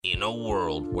In a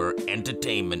world where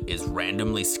entertainment is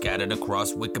randomly scattered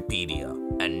across Wikipedia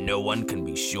and no one can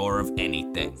be sure of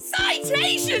anything.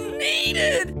 Citation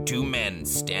needed! Two men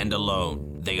stand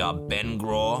alone. They are Ben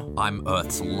Graw, I'm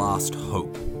Earth's last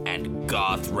hope. and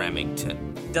Garth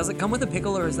Remington. Does it come with a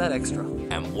pickle or is that extra?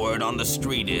 And word on the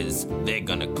street is they're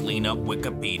gonna clean up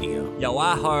Wikipedia. Yo,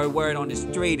 I heard word on the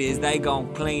street is they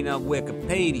gon' clean up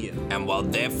Wikipedia. And while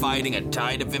they're fighting a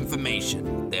tide of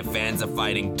information, their fans are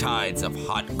fighting tides of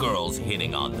hot girls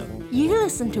hitting on them. You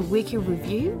listen to Wiki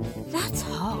Review? That's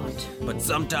hot. But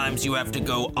sometimes you have to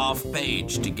go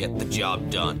off-page to get the job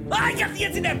done. I got the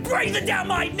internet breathing down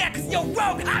my neck because your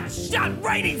rogue hotshot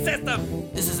rating system!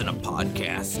 This isn't a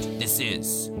podcast. This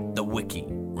is the Wiki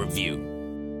Review.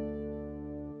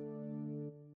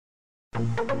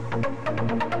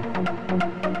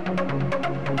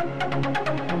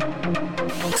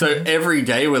 So every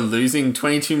day we're losing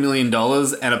 $22 million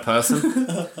and a person?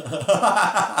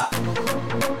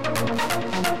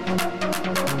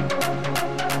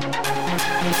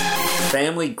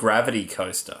 Family gravity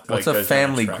coaster. What's Like, a goes down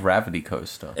family track. gravity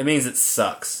coaster? It means it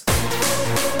sucks.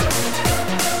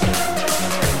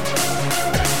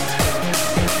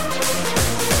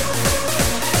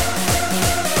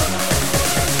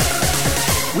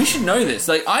 We should know this.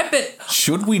 Like, I bet...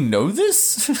 Should we know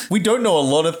this? We don't know a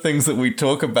lot of things that we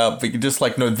talk about, but you're just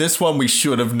like, no, this one we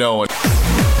should have known.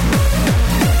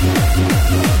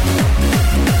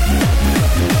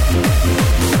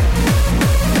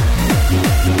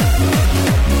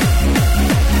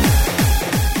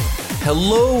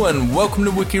 Hello and welcome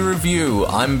to Wiki Review.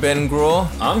 I'm Ben Graw.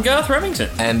 I'm Garth Remington.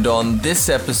 And on this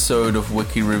episode of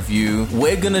Wiki Review,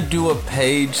 we're gonna do a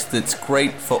page that's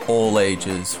great for all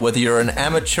ages. Whether you're an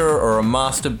amateur or a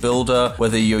master builder,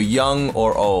 whether you're young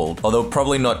or old. Although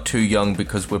probably not too young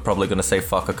because we're probably gonna say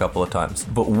fuck a couple of times.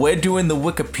 But we're doing the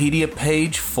Wikipedia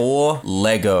page for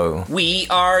Lego. We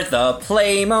are the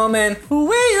Playmo Men.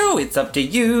 Woo, it's up to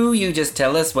you. You just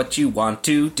tell us what you want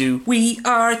to do. We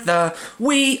are the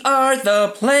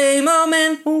Playmo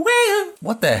Men. Woo.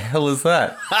 What the hell is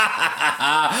that?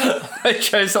 I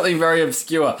chose something very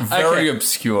obscure. Very Okay.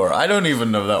 obscure. I don't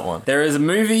even know that one. There is a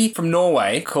movie from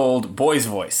Norway called Boy's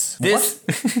Voice. This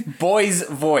Boy's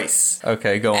Voice.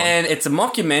 Okay, go on. And it's a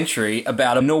mockumentary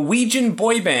about a Norwegian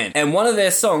boy band. And one of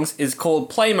their songs is called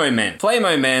Playmo Men.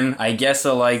 Playmo Men, I guess,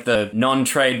 are like the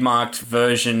non-trademarked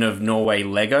version of Norway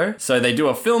Lego. So they do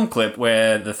a film clip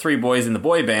where the three boys in the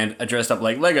boy band are dressed up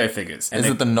like Lego figures. And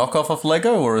Is it the knockoff of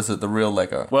Lego or is it the real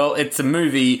Lego? well, it's a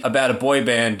movie about a boy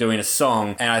band doing a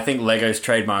song, and I think Lego's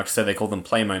trademarked, so they call them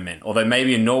Playmo Men. Although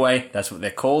maybe in Norway, that's what they're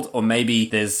called, or maybe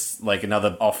there's like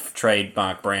another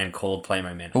off-trademark brand called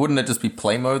Playmo Men. Wouldn't it just be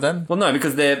Playmo then? Well, no,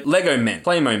 because they're Lego men,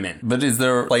 Playmo Men. But is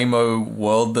there a Playmo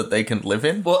world that they can live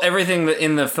in? Well, everything that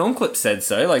in the film clip said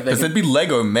so. Like they Because can... there'd be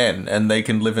Lego men and they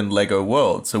can live in Lego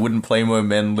world. So wouldn't Playmo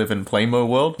men live in Playmo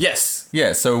world? Yes.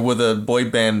 Yeah, so were the boy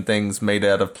band things made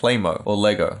out of Playmo or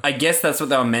Lego? I guess that's what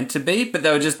they were meant to be, but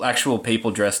they were just actual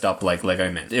people dressed up like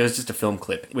Lego men. It was just a film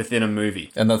clip within a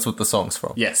movie. And that's what the song's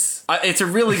from. Yes. It's a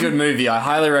really good movie. I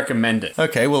highly recommend it.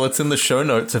 Okay, well, it's in the show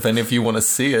notes if any of you want to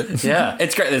see it. Yeah,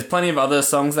 it's great. There's plenty of other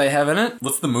songs they have in it.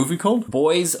 What's the movie called?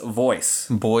 Boy's Voice.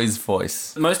 Boy's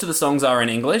Voice. Most of the songs are in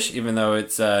English, even though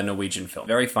it's a Norwegian film.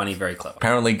 Very funny, very clever.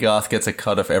 Apparently Garth gets a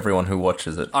cut of everyone who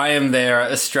watches it. I am their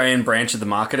Australian branch of the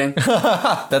marketing.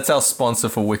 That's our sponsor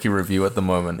for Wiki Review at the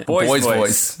moment. Boy's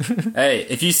Voice. Hey,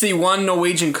 if you see one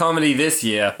Norwegian comedy this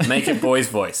year, make it Boy's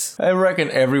Voice. I reckon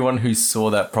everyone who saw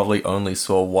that probably only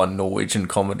saw one Norwegian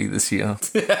comedy this year.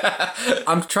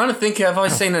 I'm trying to think, have I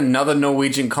seen another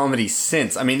Norwegian comedy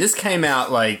since? I mean, this came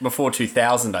out like before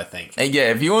 2000, I think. And yeah,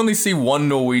 if you only see one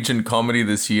Norwegian comedy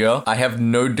this year, I have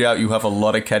no doubt you have a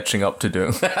lot of catching up to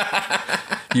do.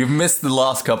 You've missed the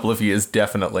last couple of years,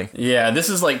 definitely. Yeah, this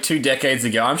is like 2 decades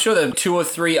ago. I'm sure there are 2 or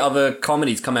 3 other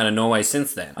comedies come out of Norway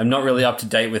since then. I'm not really up to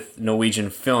date with Norwegian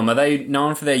film. Are they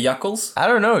known for their yuckles? I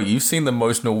don't know, you've seen the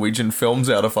most Norwegian films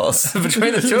out of us.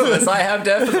 Between the two of us, I have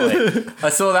definitely. I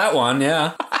saw that one,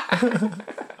 yeah.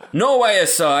 Norway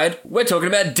aside, we're talking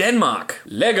about Denmark.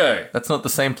 Lego. That's not the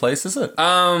same place, is it?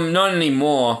 Not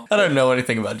anymore. I don't know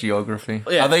anything about geography.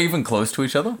 Yeah. Are they even close to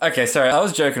each other? Okay, sorry, I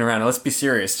was joking around. Let's be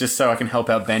serious, just so I can help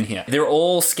out Ben here. They're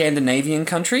all Scandinavian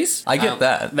countries. I get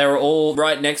that. They're all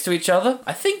right next to each other.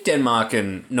 I think Denmark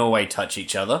and Norway touch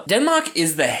each other. Denmark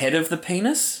is the head of the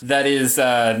penis. That is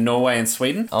Norway and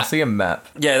Sweden. I'll see a map.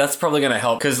 Yeah, that's probably going to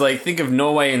help. Because, like, think of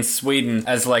Norway and Sweden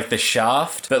as, like, the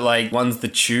shaft, but, like, one's the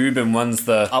tube and one's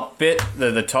the top bit,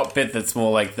 the top bit that's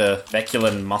more like the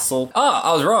feculent muscle.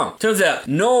 I was wrong. Turns out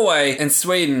Norway and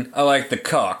Sweden are like the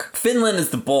cock. Finland is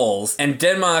the balls, and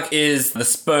Denmark is the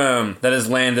sperm that has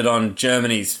landed on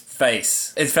Germany's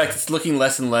face. In fact, it's looking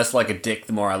less and less like a dick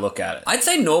the more I look at it. I'd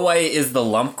say Norway is the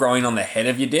lump growing on the head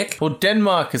of your dick. Well,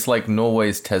 Denmark is like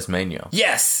Norway's Tasmania.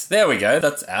 Yes! There we go.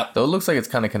 That's apt. Though it looks like it's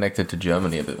kind of connected to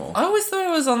Germany a bit more. I always thought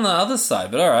it was on the other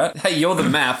side, but alright. Hey, you're the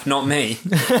map, not me.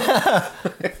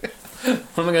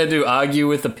 What am I going to do? Argue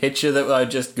with the picture that I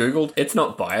just Googled? It's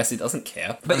not biased. It doesn't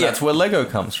care. But And that's where Lego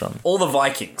comes from. all the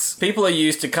Vikings. People are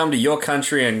used to come to your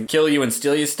country and kill you and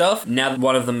steal your stuff. Now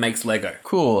one of them makes Lego.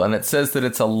 Cool, and it says that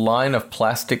it's a line of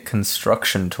plastic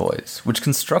construction toys, which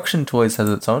construction toys has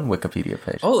its own Wikipedia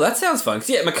page. Oh, that sounds fun. 'Cause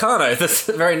yeah, Meccano. That's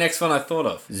the very next one I thought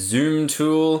of. Zoom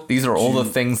tool. These are all the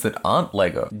things that aren't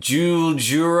Lego. Jewel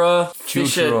Jura.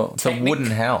 Fisher It's a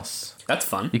wooden house. That's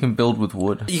fun. You can build with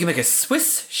wood. You can make a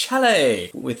Swiss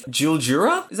chalet with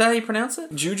Jura. Is that how you pronounce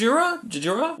it? Jura?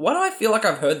 Why do I feel like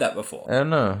I've heard that before? I don't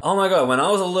know. Oh my god, when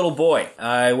I was a little boy,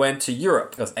 I went to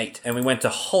Europe. I was 8. And we went to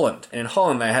Holland. And in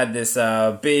Holland, they had this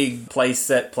big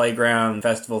playground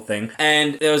festival thing.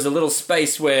 And there was a little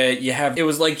space where it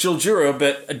was like Jura,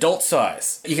 but adult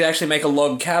size. You could actually make a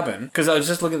log cabin. Because I was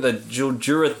just looking at the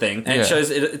Jura thing. And it shows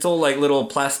it's all like little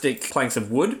plastic planks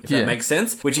of wood, if that makes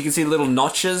sense. Which you can see little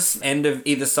notches end of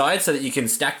either side so that you can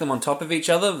stack them on top of each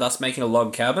other, thus making a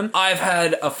log cabin. I've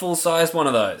had a full-size one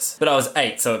of those. But I was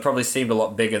 8, so it probably seemed a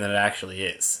lot bigger than it actually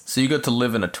is. So you got to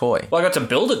live in a toy. Well, I got to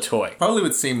build a toy. Probably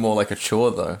would seem more like a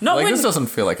chore, though. No, like, when- this doesn't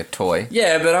feel like a toy.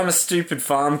 Yeah, but I'm a stupid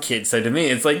farm kid, so to me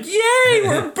it's like, yay,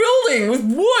 we're building with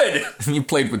wood! You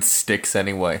played with sticks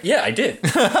anyway. Yeah, I did.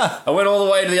 I went all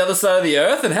the way to the other side of the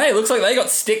earth, and hey, looks like they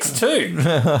got sticks too.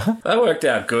 That worked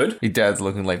out good. Your dad's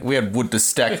looking like, we had wood to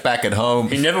stack back at home.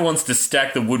 He never wants to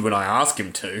stack the wood when I ask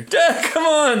him to. Dad, come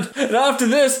on! And after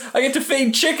this, I get to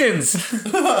feed chickens.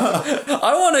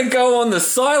 I want to go on the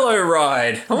silo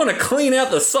ride. I want to clean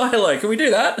out the silo. Can we do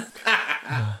that?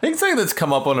 I think something that's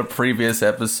come up on a previous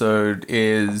episode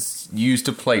is you used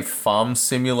to play Farm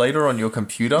Simulator on your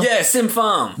computer. Yeah, Sim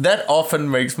Farm. That often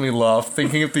makes me laugh,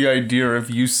 thinking of the idea of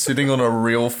you sitting on a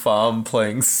real farm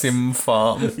playing Sim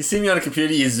Farm. You see me on a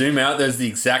computer, you zoom out, there's the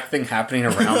exact thing happening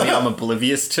around me I'm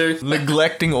oblivious to.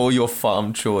 Neglecting all your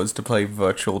farm chores to play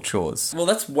virtual chores. Well,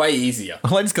 that's way easier.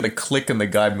 I just got to click and the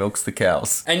guy milks the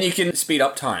cows. And you can speed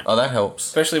up time. Oh, that helps.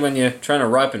 Especially when you're trying to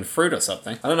ripen fruit or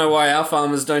something. I don't know why our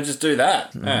farmers don't just do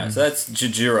that. Yeah, so that's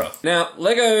Jura. Now,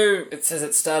 Lego, it says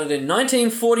it started in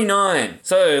 1949.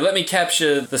 So let me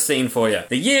capture the scene for you.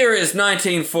 The year is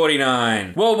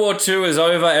 1949. World War II is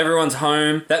over. Everyone's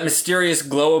home. That mysterious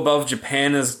glow above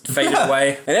Japan has faded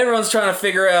away. And everyone's trying to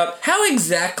figure out how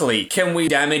exactly can we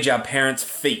damage our parents'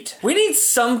 feet. We need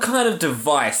some kind of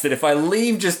device that if I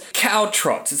leave just cow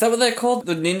trots, is that what they're called?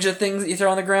 The ninja things that you throw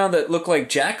on the ground that look like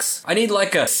jacks? I need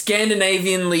like a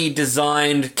Scandinavianly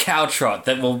designed cow trot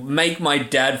that will make my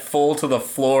dad fall to the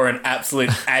floor in absolute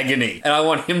agony. And I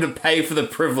want him to pay for the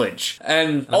privilege.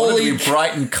 And I want it Ollie... to be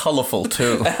bright and colourful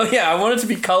too. Oh, yeah, I want it to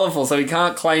be colourful so he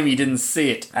can't claim he didn't see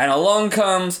it. And along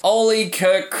comes Ole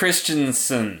Kirk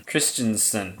Christensen.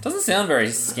 Doesn't sound very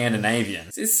Scandinavian.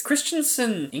 Is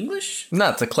Christensen English? No,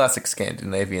 it's a classic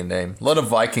Scandinavian name. A lot of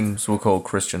Vikings were called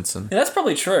Christensen. Yeah, that's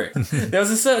probably true. There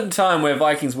was a certain time where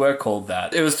Vikings were called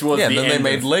that. It was towards Yeah, the then end. they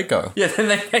made of... Lego. Yeah, then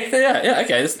they made... Yeah,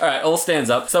 okay. Alright, all stands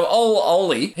up. So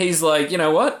Ole, he's like, you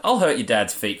know what? I'll hurt your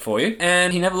dad's feet for you.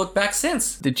 And he never looked back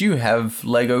since. Did you have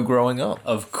Lego growing up?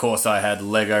 Of course I had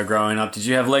Lego growing up. Did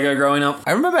you have Lego growing up?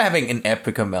 I remember having an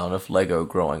epic amount of Lego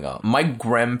growing up. My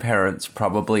grandparents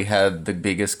probably had the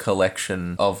biggest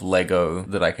collection of Lego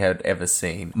that I had ever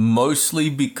seen. Mostly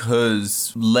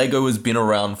because Lego has been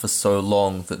around for so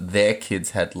long that their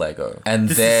kids had Lego. And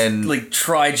This then is like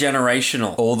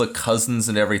tri-generational. all the cousins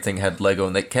and everything had Lego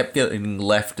and they kept getting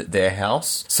left at their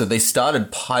house. So they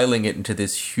started piling it into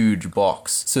this huge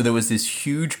box. So there was this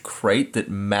huge crate that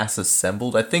mass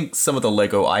assembled. I think some of the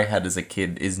Lego I had as a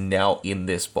kid is now in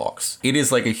this box. It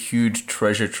is like a huge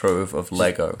treasure trove of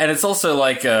Lego. And it's also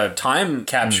like a time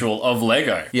capsule of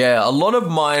Lego. Yeah, a lot of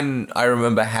mine I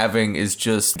remember having is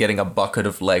just getting a bucket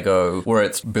of Lego where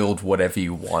it's build whatever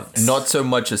you want. Not so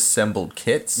much assembled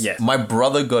kits. Yes. My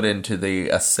brother got into the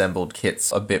assembled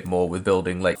kits a bit more with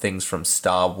building like things from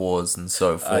Star Wars and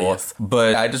so forth. Yes.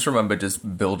 But I just remember just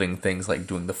just building things, like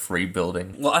doing the free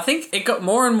building. Well, I think it got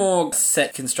more and more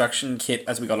set construction kit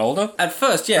as we got older. At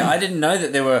first, I didn't know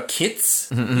that there were kits.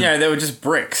 They were just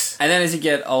bricks. And then as you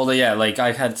get older, like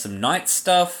I had some knight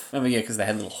stuff. Remember, because they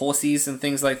had little horsies and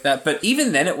things like that. But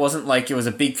even then, it wasn't like it was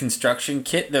a big construction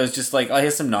kit. There was just like,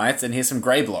 here's some knights and here's some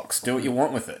grey blocks. Do what you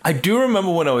want with it. I do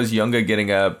remember when I was younger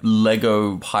getting a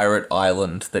Lego pirate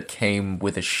island that came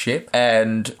with a ship,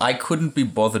 and I couldn't be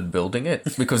bothered building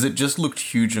it because it just looked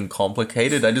huge and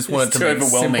complicated. I just wanted to make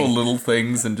simple little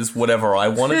things and just whatever I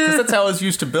wanted, because that's how I was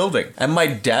used to building. And my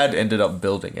dad ended up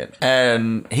building it,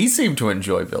 and he seemed to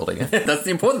enjoy building it. That's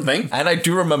the important thing. And I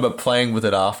do remember playing with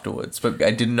it afterwards, but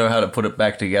I didn't know how to put it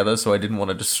back together, so I didn't want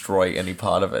to destroy any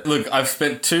part of it. Look, I've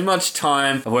spent too much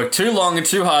time, I've worked too long and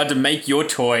too hard to make your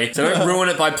toy, so don't ruin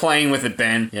it by playing with it,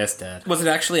 Ben. Yes, Dad. Was it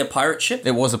actually a pirate ship?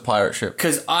 It was a pirate ship.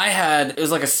 Because it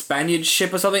was like a Spaniard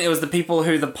ship or something. It was the people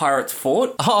who the pirates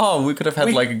fought. Oh, we could have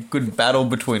had like a good battle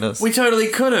between us. We totally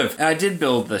could have. And I did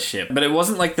build the ship, but it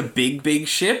wasn't like the big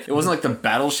ship. It wasn't like the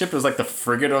battleship. It was like the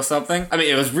frigate or something. I mean,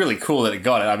 it was really cool that it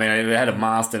got it. I mean, it had a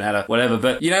mast and had a whatever,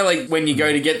 but like when you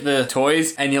go to get the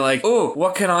toys and you're like, oh,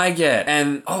 what can I get?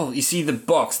 And you see the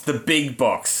box, the big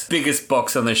box, biggest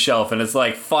box on the shelf, and it's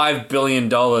like $5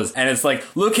 billion. And it's like,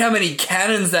 look how many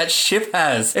cannons that ship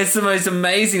has. It's the most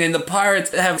amazing. And the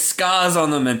pirates have scars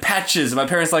on them and patches. And my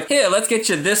parents are like, here, let's get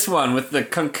you this one with the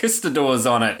conquistadors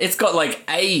on it. It's got like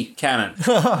a cannon.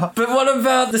 But what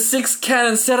about the 6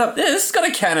 cannon setup? Yeah, this has got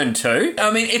a cannon too.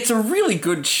 I mean, it's a really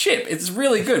good ship. It's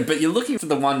really good, but you're looking for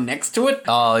the one next to it.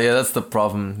 Oh, yeah, that's the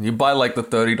problem. You buy like the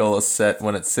 $30 set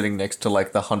when it's sitting next to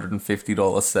like the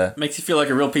 $150 set. Makes you feel like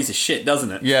a real piece of shit,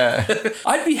 doesn't it? Yeah.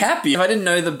 I'd be happy if I didn't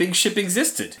know the big ship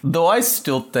existed. Though I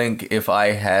still think if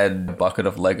I had a bucket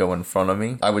of Lego in front of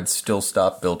me, I would still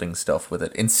start building stuff with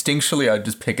it. Instinctually, I'd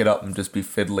just pick it up and just be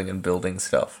fiddling and building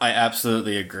stuff. I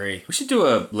absolutely agree. We should do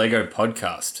a Lego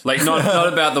podcast. Like, not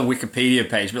about the Wikipedia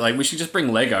page, but like, we should just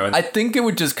bring Lego. I think it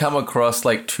would just come across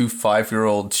like 2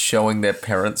 5-year-olds showing their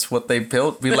parents what they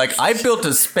built. Be like, I built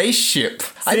a spaceship.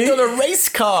 I built a race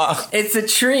car. It's a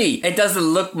tree. It doesn't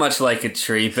look much like a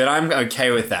tree, but I'm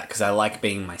okay with that because I like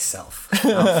being myself.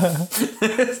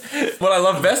 What I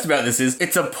love best about this is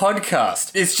it's a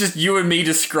podcast. It's just you and me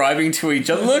describing to each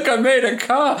other, look, I made a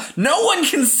car. No one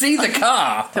can see the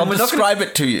car. I'll describe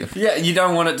it to you. Yeah, you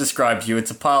don't want it described to you.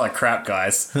 It's a pile of crap,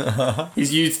 guys.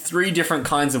 He's used 3 different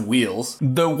kinds of wheels.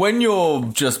 Though when you're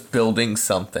just building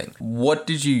something, what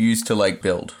did you use to like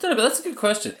build? I don't know, but that's a good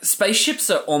question. Spaceships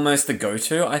are almost the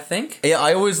go-to, I think. Yeah,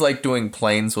 I always like doing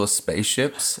planes or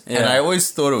spaceships. Yeah. And I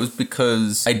always thought it was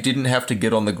because I didn't have to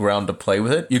get on the ground to play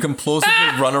with it. You can plausibly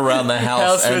run around the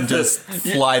house and just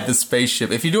fly the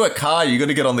spaceship. If you do a car, you got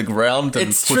to get on the ground and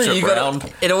push it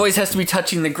around. It always has to be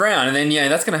touching the ground, and then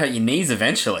that's going to hurt your knees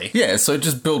eventually. Yeah, so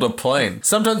just build a plane.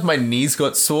 Sometimes my knees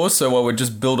got sore, so I would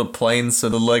just build a plane so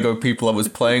the Lego people I was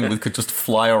playing with could just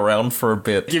fly around for a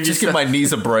bit. Give my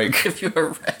knees a break. Give you a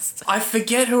rest. I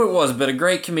forget who it was, but a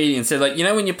great comedian said, like,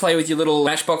 when you play with your little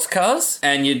Matchbox cars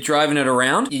and you're driving it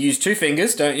around, you use 2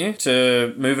 fingers, don't you,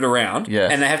 to move it around? Yeah.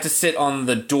 And they have to sit on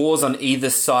the doors on either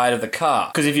side of the car.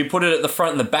 Because if you put it at the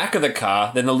front and the back of the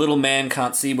car, then the little man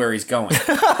can't see where he's going.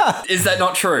 Is that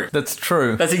not true? That's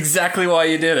true. That's exactly why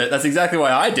you did it. That's exactly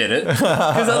why I did it.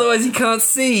 Because otherwise you can't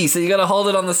see, so you got to hold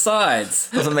it on the sides.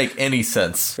 Doesn't make any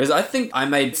sense. Because I think I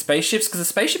made spaceships, because a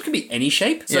spaceship can be any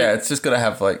shape. So yeah, it's just got to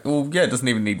have it doesn't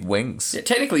even need wings. Yeah,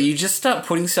 technically, you just start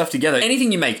putting stuff together.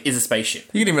 Anything you make is a spaceship.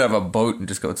 You can even have a boat and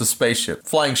just go, it's a spaceship.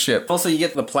 Flying ship. Also, you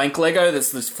get the plank Lego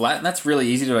that's flat, and that's really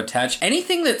easy to attach.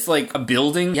 Anything that's like a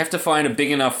building, you have to find a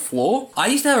big enough floor. I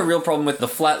used to have a real problem with the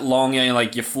flat, long,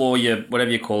 like your floor, your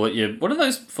whatever you call it, what are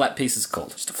those flat pieces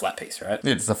called? Just a flat piece, right?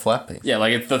 Yeah, it's a flat piece. Yeah,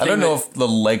 like it's the thing. I don't know if the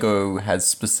Lego has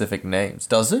specific names.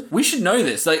 Does it? We should know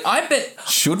this. Like, I bet...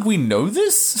 Should we know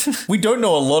this? We don't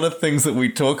know a lot of things that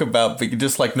we talk about, but you're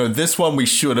just like, no, this one we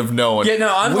should have known. Yeah,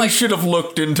 no, we should have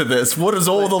looked into this. What is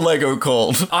all the Lego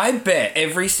called? I bet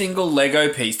every single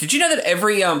Lego piece... Did you know that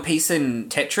every piece in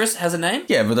Tetris has a name?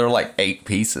 Yeah, but there are like 8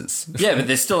 pieces. Yeah, but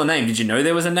there's still a name. Did you know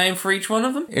there was a name for each one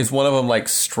of them? Is one of them like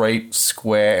straight,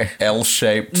 square,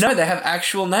 L-shaped? No, they have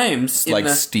actual names. Like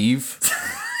Steve?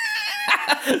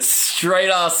 Straight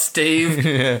ass Steve.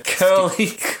 Yeah. Curly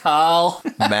Carl.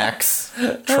 Max.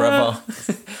 Trevor.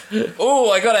 Oh,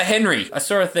 I got a Henry. I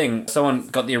saw a thing. Someone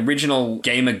got the original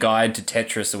gamer guide to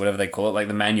Tetris or whatever they call it, like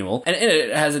the manual. And in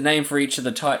it has a name for each of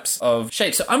the types of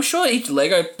shapes. So I'm sure each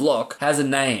Lego block has a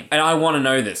name. And I want to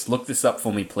know this. Look this up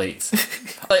for me, please.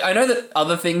 Like, I know that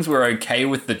other things we're okay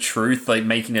with the truth, like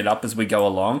making it up as we go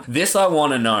along. This I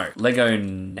want to know. Lego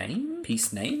name?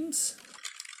 Piece names?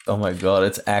 Oh my god,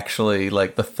 it's actually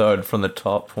like the third from the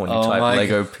top when you type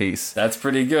Lego piece. That's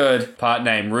pretty good. Part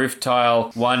name, roof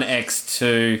tile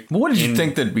 1x2. What did you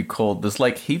think they'd be called? There's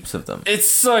like heaps of them. It's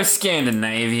so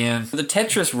Scandinavian. The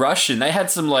Tetris Russian, they had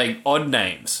some like odd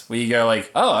names where you go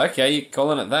like, oh, okay, you're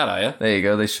calling it that, are you? There you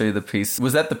go, they show you the piece.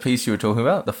 Was that the piece you were talking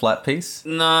about? The flat piece?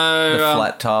 No. The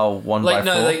flat tile 1x4? Like,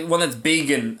 no, like one that's big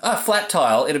and... flat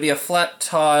tile. It'll be a flat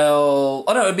tile...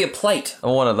 Oh, no, it'd be a plate.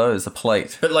 Oh, one of those, a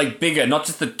plate. But like bigger, not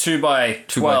just the 2x12.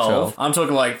 2x12. I'm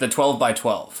talking like the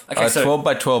 12x12. Okay, so...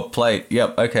 12x12 plate.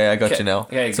 Yep, okay, I got you now.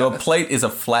 Okay, so got a it. plate is a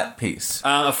flat piece.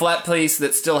 A flat piece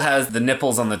that still has the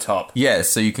nipples on the top. Yeah,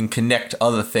 so you can connect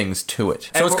other things to it.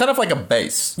 So it's kind of like a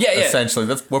base. Yeah, yeah. Essentially,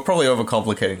 we're probably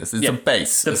overcomplicating this. It's a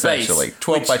base, essentially.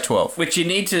 12x12. Which you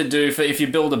need to do for if you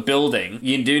build a building,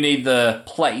 you do need the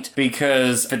plate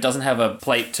because if it doesn't have a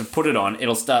plate to put it on,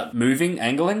 it'll start moving,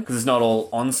 angling, because it's not all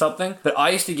on something. But I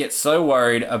used to get so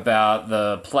worried about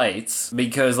the plates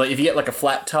because like if you get like a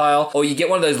flat tile or you get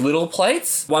one of those little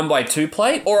plates, 1x2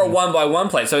 plate or a 1x1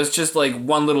 plate, so it's just like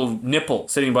one little nipple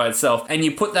sitting by itself, and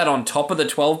you put that on top of the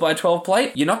 12x12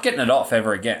 plate, you're not getting it off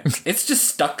ever again. It's just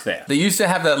stuck there. They used to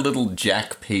have that little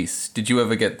jack piece. Did you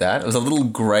ever get that? It was a little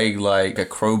grey, like a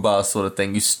crowbar sort of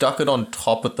thing. You stuck it on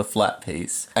top of the flat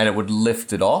piece and it would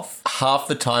lift it off. Half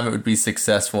the time it would be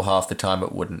successful, half the time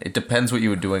it wouldn't. It depends what you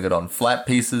were doing it on. Flat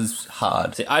pieces,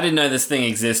 hard. See, I didn't know this thing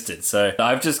existed, so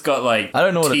I've just got like I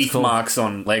don't know what it's teeth called. marks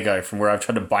on Lego from where I've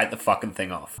tried to bite the fucking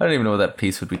thing off. I don't even know what that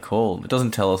piece would be called. It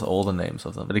doesn't tell us all the names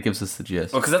of them, but it gives us the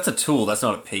gist. Well, because that's a tool, that's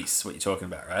not a piece, what you're talking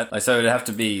about, right? Like, so it'd have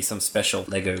to be some special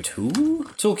Lego tool?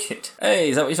 Toolkit. Hey,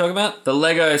 is that what you're talking about? The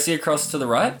Lego, see across to the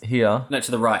right? Here. No,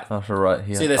 to the right. After right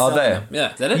here. See, they're Oh, selling there. them.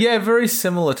 Yeah, is that it? Yeah, very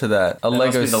similar to that. A That must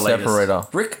Lego be the latest. separator.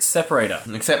 Brick separator.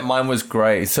 Except mine was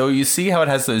grey. So you see how it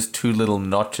has those two little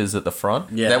notches at the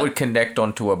front? Yeah. That would connect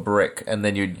onto a brick, and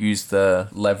then you'd use the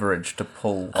leverage to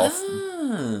pull off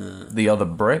the other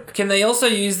brick. Can they also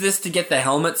use this to get the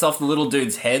helmets off the little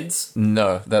dudes' heads?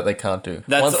 No, that they can't do.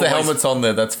 That's Once the always- helmet's on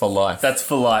there, that's for life. That's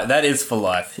for life. That is for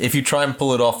life. If you try and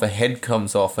pull it off, the head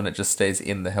comes off and it just stays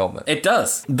in the helmet. It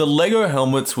does. The Lego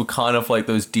helmets were kind of like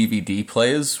those DVD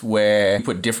players where you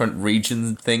put different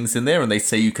region things in there and they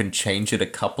say you can change it a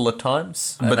couple of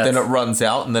times, but then it that's- runs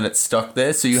out and then it's stuck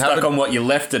there. So you have Stuck it on what you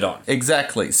left it on.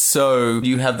 Exactly. So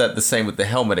you have that the same with the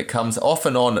helmet. It comes off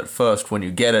and on at first when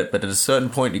you get it, but at a certain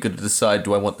point you got to decide,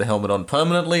 do I want the helmet on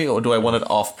permanently or do I want it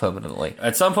off permanently?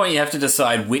 At some point, you have to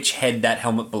decide which head that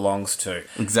helmet belongs to.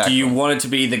 Exactly. Do you want it to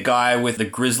be the guy with the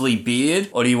grizzly beard,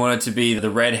 or do you want it to be the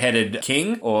red-headed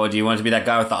king, or do you want it to be that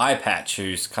guy with the eye patch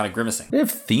who's kind of grimacing? They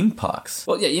have theme parks.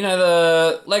 Well, yeah, you know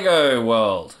the Lego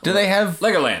World. Do they have...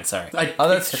 Legoland, sorry. Oh,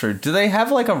 that's true. Do they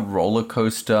have like a roller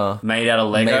coaster Made out of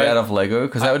Lego. made out of Lego?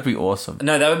 Because that would be awesome.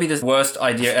 No, that would be the worst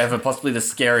idea ever, possibly the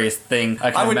scariest thing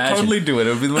I can I would imagine. totally do it.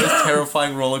 It would be the most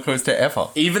terrifying roller coaster ever.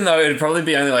 Even though it'd probably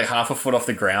be only like half a foot off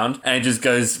the ground and it just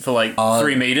goes for like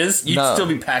 3 meters, you'd no. still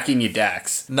be packing your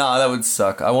Dax. Nah, that would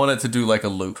suck. I want it to do like a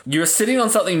loop. You're sitting on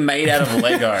something made out of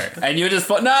Lego and you're just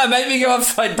like, no, make me go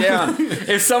upside down.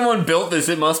 If someone built this,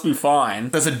 it must be fine.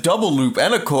 There's a double loop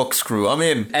and a corkscrew. I'm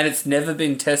in. And it's never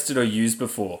been tested or used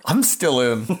before. I'm still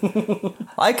in.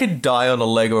 I could die on a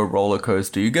Lego roller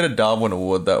coaster. You get a Darwin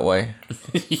Award that way.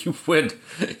 You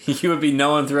would be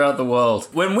known throughout the world.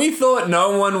 When we thought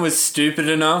no one was stupid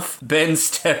enough, Ben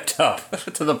stepped up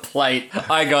to the plate.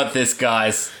 I got this,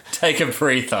 guys. Take a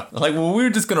breather. Like, well, we were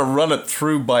just gonna run it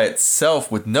through by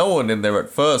itself with no one in there at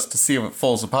first to see if it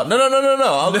falls apart. No.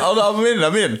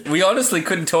 I'm in. We honestly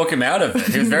couldn't talk him out of it.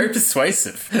 He was very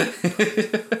persuasive.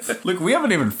 Look, we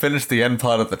haven't even finished the end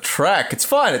part of the track. It's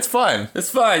fine. It's fine.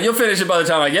 You'll finish it by the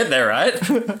time I get there, right?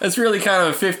 It's really kind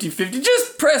of a 50-50.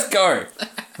 Just press go.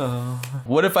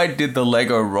 What if I did the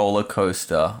Lego roller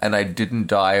coaster and I didn't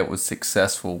die, it was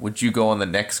successful? Would you go on the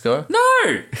next go?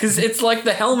 No, because it's like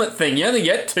the helmet thing. You only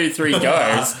get 2-3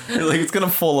 goes. You're like, it's gonna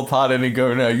fall apart any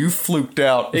go now. You fluked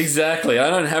out. Exactly. I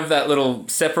don't have that little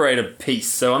separator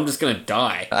piece, so I'm just going to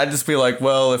die. I'd just be like,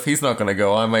 well, if he's not gonna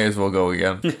go, I may as well go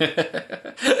again.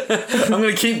 I'm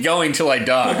going to keep going till I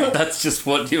die. That's just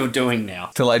what you're doing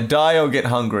now. Till I die or get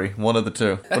hungry. One of the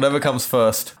two. Whatever comes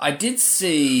first. I did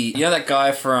see, you know that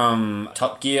guy from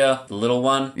Top Gear, the little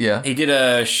one? Yeah. He did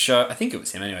a show, I think it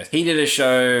was him anyways. He did a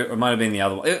show, or it might have been the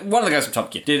other one. One of the guys from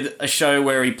Top Gear did a show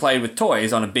where he played with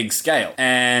toys on a big scale.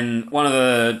 And one of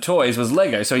the toys was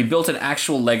Lego. So he built an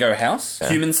actual Lego house,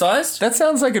 human-sized. That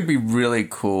sounds like it'd be really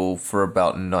cool for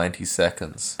about 90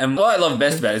 seconds. And what I love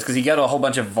best about it is because he got a whole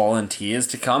bunch of volunteers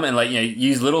to come and, like, you know,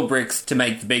 use little bricks to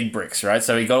make the big bricks, right?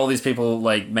 So he got all these people,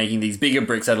 like, making these bigger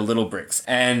bricks out of little bricks.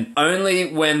 And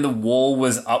only when the wall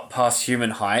was up past human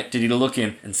given height, did he look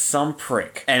in, and some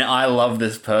prick, and I love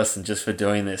this person just for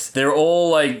doing this. They're all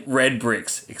like red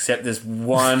bricks, except this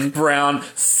one brown,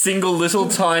 single little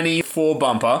tiny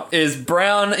 4-bumper is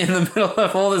brown in the middle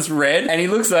of all this red, and he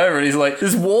looks over and he's like,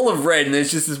 this wall of red, and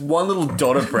there's just this one little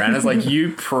dot of brown. It's like,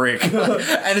 you prick.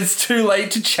 And it's too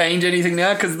late to change anything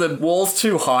now because the wall's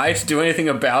too high to do anything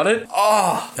about it.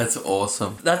 Oh, That's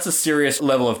awesome. that's a serious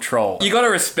level of troll. You gotta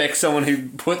respect someone who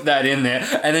put that in there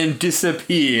and then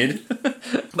disappeared.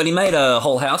 But he made a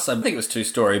whole house. I think it was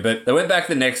 2-story, but they went back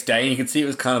the next day and you could see it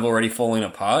was kind of already falling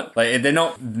apart. Like, they're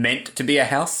not meant to be a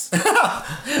house.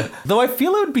 Though I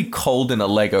feel it would be cold in a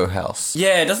Lego house.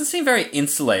 Yeah, it doesn't seem very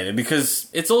insulated because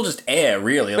it's all just air,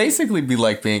 really. Basically be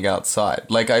like being outside.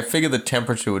 Like, I figure the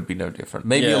temperature would be no different.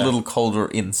 Maybe a Yeah. little colder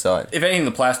inside. If anything,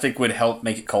 the plastic would help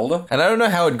make it colder. And I don't know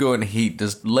how it'd go in heat.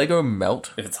 Does Lego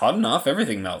melt? If it's hot enough,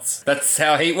 everything melts. That's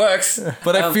how heat works.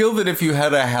 But I feel that if you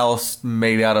had a house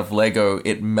made out of Lego,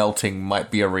 it melting might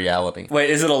be a reality. Wait,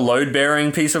 is it a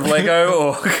load-bearing piece of Lego?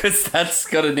 Or because that's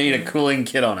got to need a cooling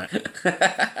kit on it.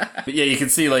 But yeah, you can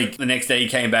see like the next day he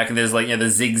came back and there's like the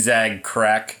zigzag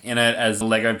crack in it as the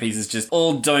Lego pieces just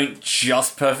all don't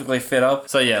just perfectly fit up.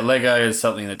 So yeah, Lego is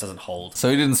something that doesn't hold. So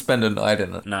he didn't spend a night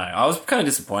in it. No, I was kind of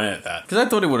disappointed at that. Because I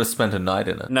thought he would have spent a night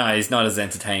in it. No, he's not as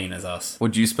entertaining as us.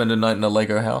 Would you spend a night in a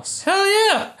Lego house? Hell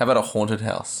yeah! How about a haunted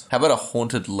house? How about a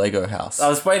haunted Lego house? I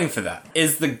was waiting for that.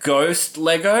 Is the ghost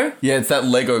Lego? Yeah, it's that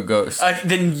Lego ghost.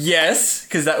 Then yes,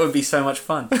 because that would be so much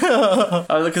fun.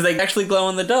 Because they actually glow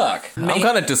in the dark. I'm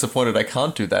kind of disappointed I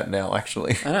can't do that now,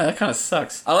 actually. I know, that kind of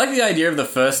sucks. I like the idea of the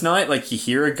first night, like you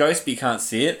hear a ghost but you can't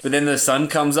see it, but then the sun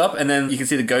comes up and then you can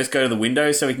see the ghost go to the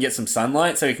window so we can get some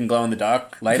sunlight so we can glow in the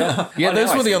dark later. Yeah, Oh, those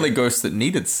now I were the see only it. ghosts that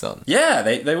needed sun. Yeah,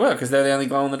 they were, because they're the only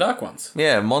glow in the dark ones.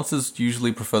 Yeah, monsters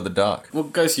usually prefer the dark. Well,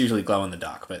 ghosts usually glow in the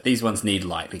dark, but these ones need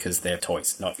light because they're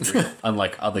toys, not real.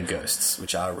 Unlike other ghosts,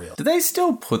 which are real. Do they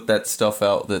still put that stuff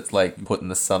out that's like put in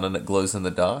the sun and it glows in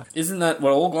the dark? Isn't that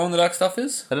what all glow in the dark stuff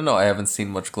is? I don't know, I haven't seen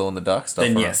much glow in the dark stuff.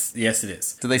 Then around. yes it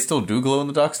is. Do they still do glow in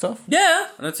the dark stuff? Yeah,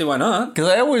 I don't see why not. Because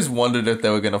I always wondered if they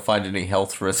were going to find any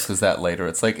health risks with that later.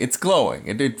 It's like, it's glowing.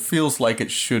 It feels like it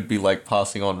should be like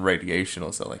passing on radiation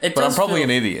or something. It But I'm does probably feel-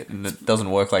 an idiot and it doesn't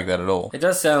work like that at all. It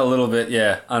does sound a little bit,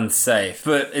 unsafe,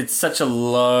 but it's such a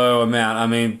low amount. I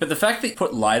mean, but the fact that you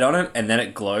put light on it and then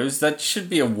it glows, that should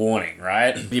be a warning,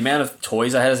 right? The amount of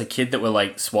toys I had as a kid that were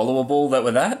like swallowable that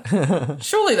were that,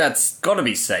 surely that's got to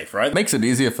be safe, right? Makes it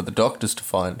easier for the doctors to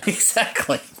find.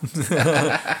 Exactly.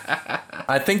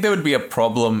 I think there would be a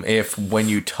problem if when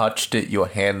you touched it, your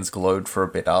hands glowed for a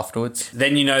bit afterwards.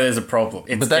 Then you know there's a problem.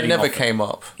 It's But that getting never off it. came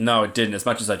up. No, it didn't, as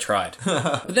much as I tried.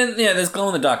 But then, there's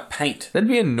glow-in-the-dark paint. That'd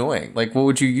be annoying. Like, what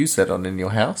would you use that on in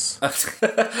your house?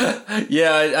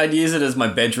 Yeah, I'd use it as my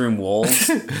bedroom walls.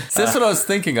 So that's what I was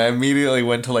thinking. I immediately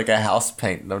went to like a house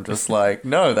paint and I'm just like,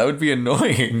 no, that would be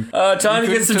annoying. Time to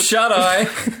get some shut-eye.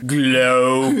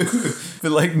 Glow.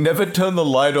 But like, never turn the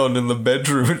light on in the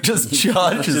bedroom. It just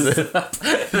charges it.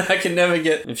 I can never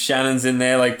get if Shannon's in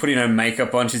there like putting her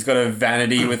makeup on. She's got her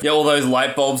vanity with all those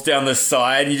light bulbs down the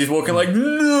side. And you just walk in like,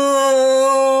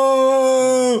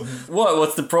 no.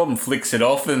 What's the problem? Flicks it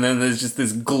off and then there's just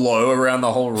this glow around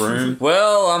the whole room.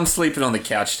 Well, I'm sleeping on the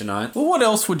couch tonight. Well, what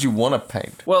else would you want to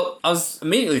paint? Well, I was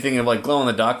immediately thinking of like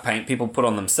glow-in-the-dark paint people put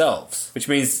on themselves, which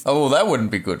means Oh, well, that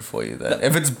wouldn't be good for you then.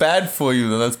 If it's bad for you,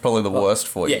 then that's probably the worst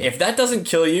for you. yeah, if that doesn't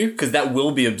kill you, because that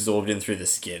will be absorbed in through the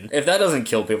skin. If that doesn't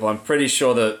kill people, I'm pretty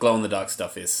sure the glow-in-the-dark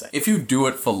stuff is safe. If you do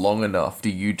it for long enough, do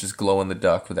you just glow in the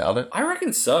dark without it? I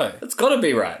reckon so. It's got to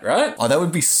be right? Oh, that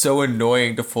would be so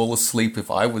annoying to fall asleep if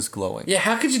I was glowing. Yeah,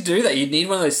 how could you do that? You'd need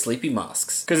one of those sleepy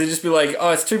masks. Because it'd just be like,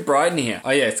 oh, it's too bright in here. Oh,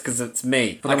 yeah, it's because it's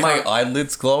me. But are my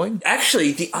eyelids glowing?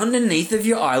 Actually, the underneath of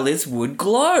your eyelids would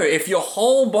glow if your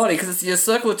whole body, because it's your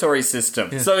circulatory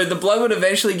system. So the blood would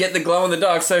eventually get the glow in the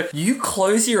dark. So you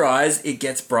close your eyes, it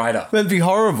gets brighter. That'd be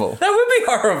horrible. That would be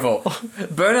horrible.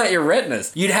 Burn out your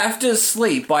retinas. You'd have to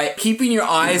sleep by keeping your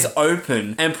eyes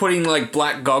open and putting like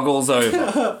black goggles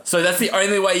over. So that's the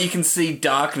only way you can see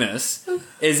darkness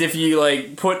is if you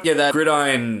like put that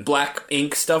gridiron black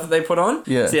ink stuff that they put on.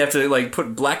 Yeah. So you have to like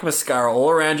put black mascara all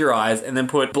around your eyes and then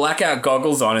put blackout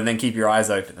goggles on and then keep your eyes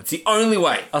open. That's the only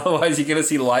way. Otherwise you're going to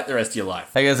see light the rest of your life.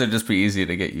 I guess it'd just be easier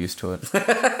to get used to it.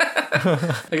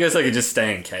 I guess I could just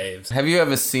stay in caves. Have you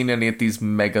ever seen any of these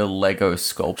mega Lego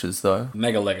sculptures, though?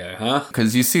 Mega Lego, huh?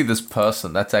 Because you see this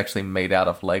person that's actually made out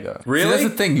of Lego. Really? See, that's the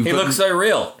thing. He looks so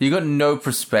real. You got no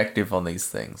perspective on these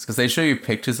things because they show you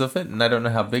pictures of it and I don't know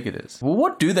how big it is. Well,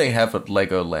 what do they have at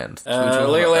Legoland?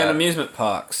 Legoland amusement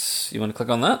parks. You want to click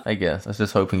on that? I guess. I was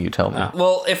just hoping you tell me.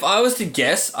 Well, if I was to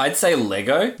guess, I'd say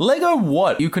Lego. Lego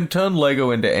what? You can turn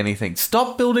Lego into anything.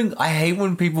 Stop building. I hate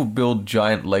when people build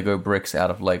giant Lego bricks out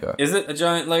of Lego. Is it a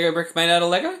giant Lego brick made out of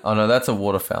Lego? Oh no, that's a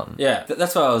water fountain. Yeah,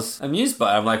 that's what I was amused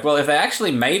by. I'm like, well, if they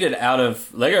actually made it out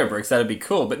of Lego bricks, that'd be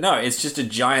cool. But no, it's just a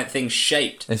giant thing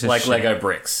shaped It's just like shaped. Lego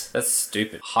bricks. That's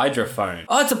stupid. Hydrophone.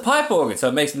 Oh, it's a pipe organ, so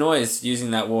it makes noise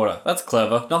using that water. That's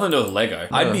clever. Nothing to do with Lego.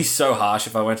 I'd be so harsh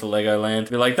if I went to Legoland.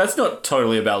 Be like, that's not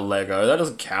totally about Lego. That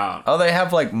doesn't count. Oh, they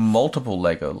have like multiple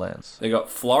Lego lands. They got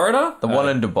Florida. The one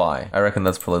in Dubai. I reckon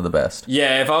that's probably the best.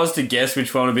 Yeah, if I was to guess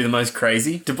which one would be the most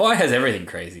crazy, Dubai has everything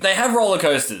crazy. They have roller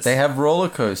coasters. They have roller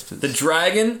coasters. The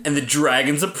Dragon and the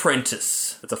Dragon's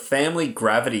Apprentice. It's a family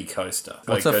gravity coaster.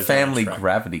 What's Like, a goes down family the track.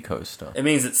 gravity coaster? It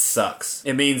means it sucks.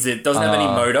 It means it doesn't have any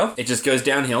motor. It just goes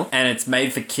downhill, and it's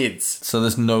made for kids. So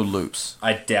there's no loops.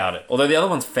 I doubt it. Although the other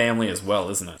one's family as well,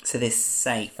 isn't it? So they're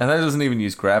safe. And that doesn't even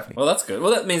use gravity. Well, that's good.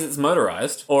 Well, that means it's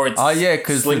motorized, or it's Yeah,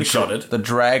 because slingshotted. the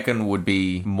dragon would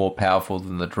be more powerful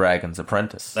than the Dragon's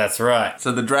Apprentice. That's right.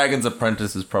 So the Dragon's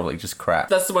Apprentice is probably just crap.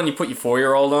 That's the one you put your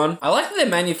 4-year-old on. I like that they're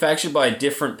manufactured by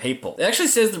different people. It actually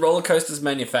says the roller coaster's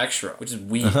manufacturer, which is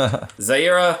weird.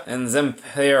 Zaira and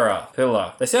Zempira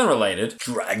Pillar. They sound related.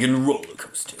 Dragon roller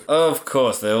coaster. Of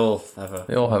course, they all have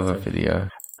a video.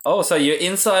 Oh, so you're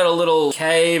inside a little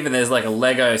cave and there's like a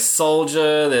Lego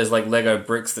soldier, there's like Lego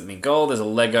bricks that mean gold, there's a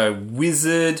Lego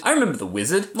wizard. I remember the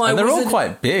wizard. And they're all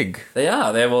quite big. They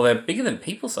are. They're bigger than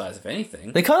people size, if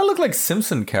anything. They kind of look like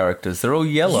Simpson characters. They're all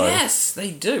yellow. Yes,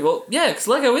 they do. Well, yeah, because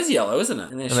Lego is yellow, isn't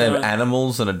it? And they have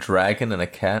animals and a dragon and a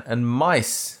cat and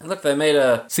mice. And look, they made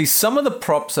a... See, some of the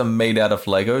props are made out of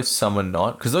Lego, some are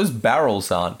not. Because those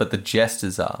barrels aren't, but the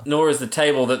jesters are. Nor is the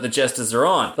table that the jesters are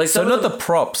on. Like So not the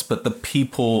props, but the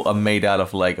people are made out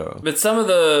of Lego. But some of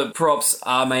the props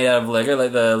are made out of Lego,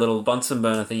 like the little Bunsen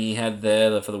burner thing he had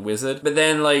there for the wizard. But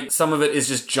then, like, some of it is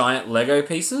just giant Lego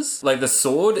pieces. Like the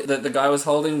sword that the guy was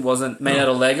holding wasn't made out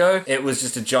of Lego. It was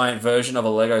just a giant version of a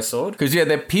Lego sword. Because, yeah,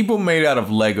 they're people made out of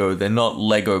Lego. They're not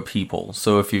Lego people.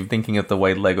 So if you're thinking of the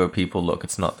way Lego people look,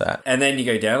 it's not that. And then you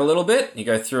go down a little bit. You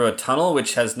go through a tunnel,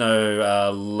 which has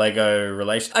no Lego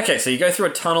relation. Okay, so you go through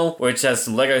a tunnel, which has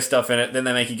some Lego stuff in it. Then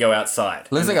they make you go outside.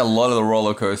 Looks like a lot of the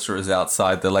roller coaster is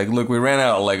outside. They're like, look, we ran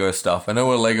out of Lego stuff. I know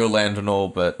we're Legoland and all,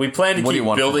 but We plan to what do keep you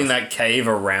want building from us? that cave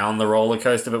around the roller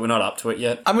coaster, but we're not up to it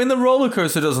yet. I mean, the roller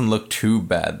coaster doesn't look too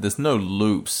bad. There's no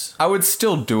loops. I would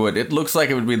still do it. It looks like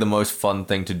it would be the most fun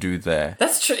thing to do there.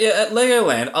 That's true. Yeah, at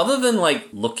Legoland, other than like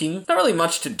looking, not really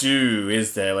much to do,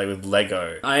 is there? Like with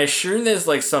Lego, I assume there's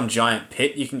like some giant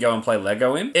pit you can go and play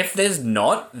Lego in. If there's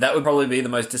not, that would probably be the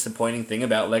most disappointing thing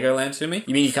about Legoland to me.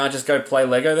 You mean you can't just go play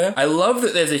Lego there? I love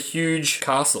that there's a huge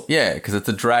castle. Yeah, because it's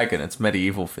a dragon. It's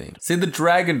medieval themed. See, the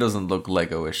dragon doesn't look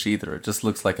Lego-ish either. It just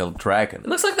looks like a dragon. It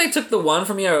looks like they took the one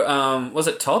from, was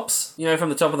it Tops? From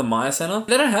the top of the Maya Center?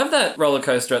 They don't have that roller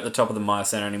coaster at the top of the Maya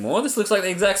Center anymore. This looks like the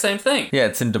exact same thing. Yeah,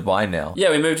 it's in Dubai now.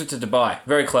 Yeah, we moved it to Dubai.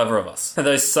 Very clever of us. And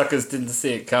those suckers didn't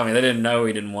see it coming. They didn't know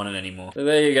we didn't want it anymore. So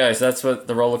there you go. So that's what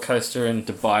the roller coaster in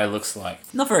Dubai looks like.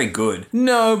 Not very good.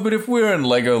 No, but if we're in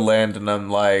Legoland and I'm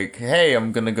like, hey,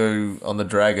 I'm gonna go on the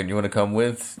dragon, you want to come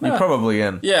with? You're probably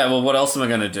in. Yeah, well, what else am I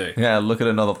going to do? Yeah, look at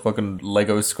another fucking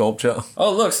Lego sculpture.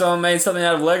 Oh, look, someone made something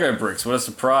out of Lego bricks. What a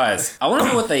surprise. I want to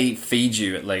know what they feed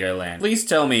you at Legoland. Please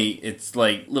tell me it's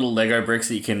like little Lego bricks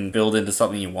that you can build into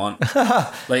something you want.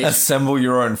 Like, Assemble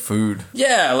your own food.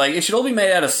 yeah, like it should all be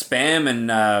made out of Spam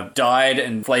and dyed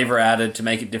and flavor added to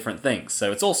make it different things.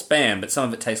 So it's all Spam, but some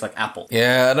of it tastes like apple.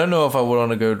 Yeah, I don't know if I would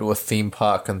want to go to a theme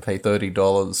park and pay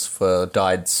 $30 for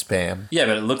dyed Spam. Yeah,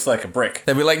 but it looks like a brick.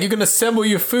 They'd be like, you can assemble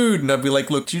your food. And I'd be like,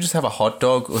 look, do you just have a hot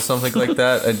dog or something like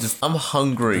that? I'm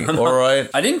hungry, alright?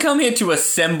 I didn't come here to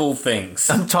assemble things.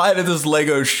 I'm tired of this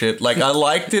Lego shit. Like, I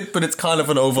liked it, but it's kind of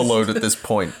an overload at this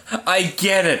point. I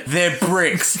get it. They're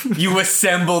bricks. You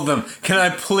assemble them. Can I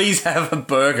please have a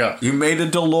burger? You made a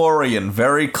DeLorean.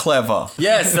 Very clever.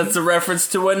 Yes, that's a reference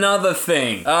to another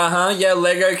thing. Yeah,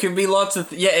 Lego can be lots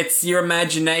of... yeah, it's your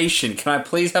imagination. Can I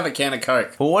please have a can of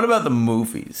Coke? But what about the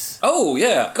movies? Oh,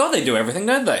 yeah. God, they do everything,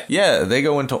 don't they? Yeah, they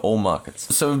go into Allmark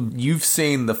markets. So you've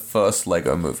seen the first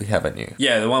Lego movie, haven't you?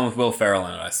 Yeah, the one with Will Ferrell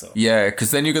in it I saw. Yeah,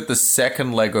 because then you got the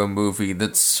second Lego movie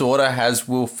that sort of has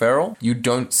Will Ferrell. You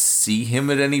don't see him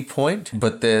at any point,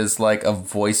 but there's like a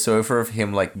voiceover of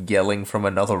him like yelling from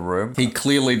another room. He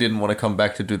clearly didn't want to come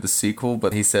back to do the sequel,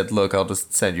 but he said, look, I'll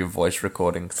just send you a voice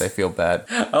recording because I feel bad.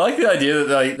 I like the idea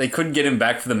that they couldn't get him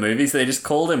back for the movie, so they just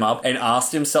called him up and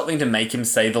asked him something to make him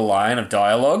say the line of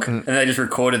dialogue, and they just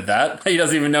recorded that. He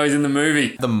doesn't even know he's in the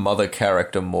movie. The mother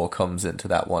character more comes into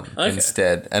that one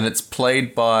instead, and it's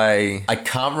played by, I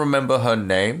can't remember her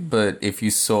name, but if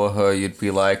you saw her, you'd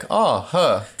be like, oh,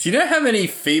 her. Do you know how many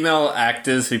female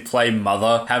actors who play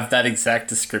mother have that exact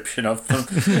description of them?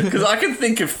 Because I can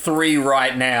think of 3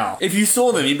 right now. If you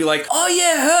saw them, you'd be like, oh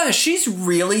yeah, her, she's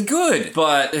really good.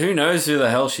 But who knows who the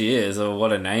hell she is or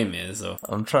what her name is. Or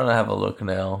I'm trying to have a look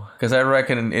now, because I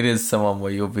reckon it is someone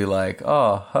where you'll be like,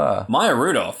 oh, her. Maya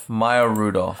Rudolph. Maya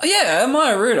Rudolph. Oh, yeah,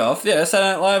 Maya Rudolph. Yeah,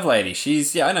 Saturday Night Live lady.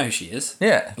 I know who she is.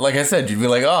 Yeah, like I said, you'd be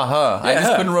like, oh, her. I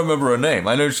just couldn't remember her name.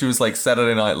 I know she was like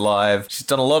Saturday Night Live. She's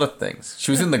done a lot of things.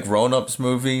 She was in the Grown Ups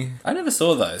movie. I never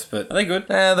saw those, but are they good?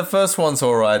 The first one's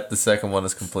alright. The second one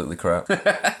is completely crap.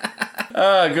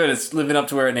 Oh, good. It's living up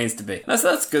to where it needs to be.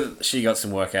 That's good that she got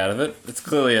some work out of it. It's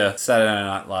clearly a Saturday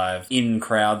Night Live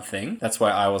in-crowd thing. That's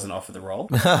why I wasn't offered the role.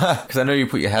 Because I know you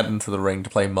put your hat into the ring to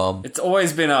play mum. It's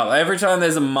always been up. Every time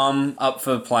there's a mum up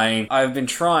for playing, I've been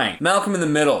trying. Malcolm in the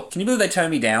Middle. Can you believe they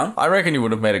turned me down? I reckon you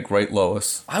would have made a great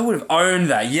Lois. I would have owned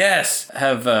that, yes.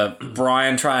 Have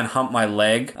Brian try and hump my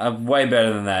leg. Way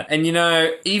better than that. And you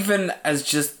know, even as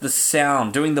just the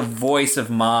sound, doing the voice of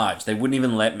Marge, they wouldn't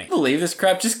even let me. Believe this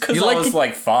crap just because I was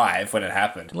like 5 when it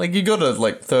happened. Like, you got a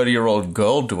 30-year-old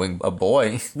girl doing a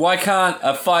boy. Why can't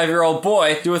a 5-year-old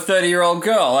boy do a 30-year-old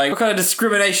girl? Like, what kind of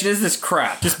discrimination is this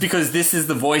crap? Just because this is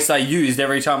the voice I used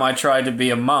every time I tried to be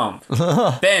a mum.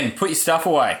 Ben, put your stuff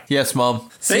away. Yes, Mum.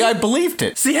 See, I believed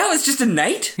it. See how it's just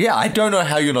innate? Yeah, I don't know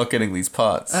how you're not getting these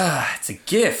parts. It's a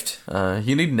gift.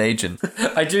 You need an agent.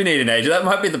 I do need an agent. That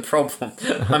might be the problem.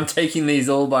 I'm taking these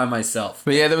all by myself.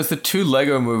 But yeah, there was the 2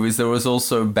 Lego movies. There was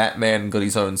also Batman got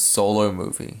his own solo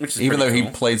movie. Which is even though pretty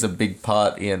he plays a big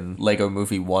part in Lego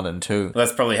Movie 1 and 2. Well,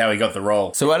 that's probably how he got the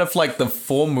role. So out of like the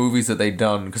 4 movies that they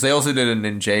done, because they also did an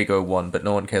Ninjago one, but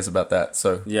no one cares about that,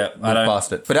 so yeah, I don't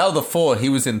past it. But out of the 4, he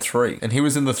was in 3, and he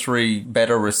was in the 3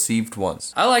 better received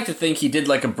ones. I like to think he did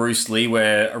like a Bruce Lee,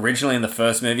 where originally in the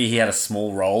first movie he had a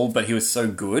small role, but he was so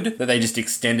good that they just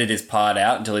extended his part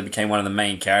out until he became one of the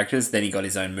main characters. Then he got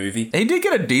his own movie. He did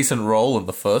get a decent role in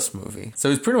the first movie, so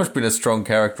he's pretty much been a strong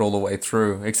character all the way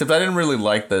through, except I didn't really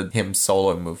like the him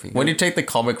solo movie. When you take the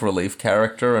comic relief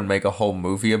character and make a whole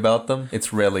movie about them,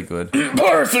 it's really good.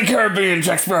 Pirates of the Caribbean,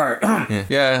 Jack Sparrow.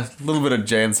 Yeah, a little bit of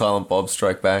Jay and Silent Bob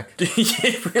Strike Back.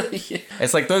 Yeah, really. Yeah.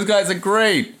 It's like, those guys are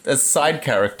great as side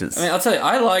characters. I mean, I'll tell you,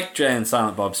 I like Jay and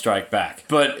Silent Bob Strike Back,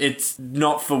 but it's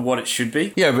not for what it should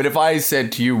be. Yeah, but if I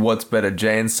said to you, what's better,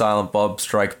 Jay and Silent Bob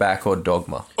Strike Back or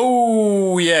Dogma?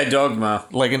 Oh, yeah, Dogma.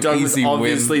 Like an Dogma's easy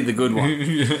obviously win. the good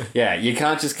one. Yeah, you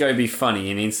can't just go be funny.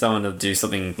 You need someone to do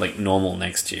something like normal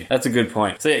next to you. That's a good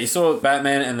point. So yeah, you saw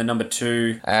Batman and the number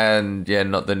 2. And yeah,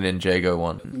 not the Ninjago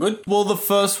one. Good? Well, the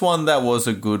first one, that was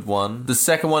a good one. The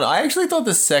second one, I actually thought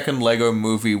the second Lego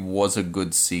movie was a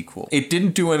good sequel. It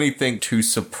didn't do anything too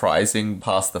surprising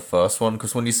past the first one,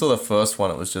 because when you saw the first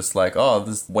one, it was just like, oh,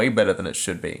 this is way better than it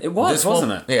should be. It was,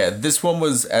 wasn't it? Yeah, this one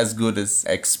was as good as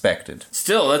expected.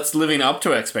 Still, that's living up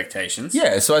to expectations.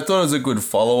 Yeah, so I thought it was a good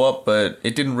follow-up, but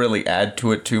it didn't really add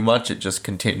to it too much. It just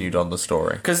continued on the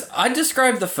story. Because I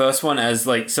described the first one as,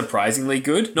 like, surprisingly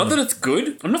good. Not that it's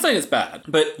good. I'm not saying it's bad.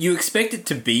 But you expect it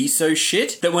to be so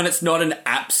shit that when it's not an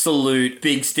absolute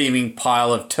big steaming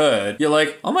pile of turd, you're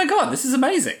like, oh my god, this is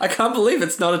amazing. I can't believe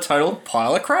it's not a total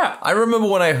pile of crap. I remember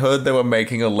when I heard they were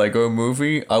making a Lego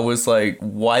movie, I was like,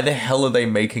 why the hell are they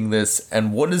making this?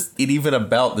 And what is it even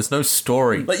about? There's no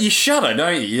story. Like, you shudder,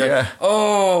 don't you? You're like,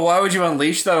 oh, why would you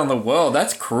unleash that on the world?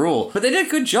 That's cruel. But they did a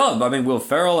good job. I mean, Will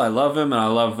Ferrell, I love him, and I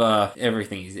love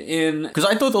everything he's in. Because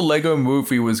I thought the Lego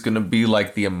movie was going to be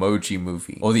like the Emoji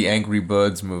movie or the Angry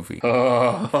Birds movie.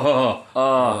 I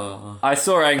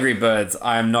saw Angry Birds.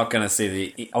 I'm not going to see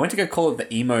I went to go call it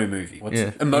the emo movie. What's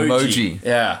it? Emoji.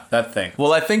 Yeah, that thing.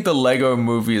 Well, I think the Lego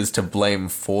movie is to blame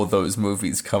for those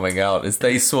movies coming out, as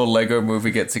they saw Lego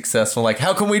movie get successful. Like,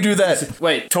 how can we do that?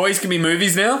 Wait, toys can be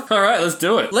movies now? All right, let's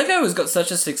do it. Lego has got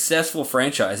such a successful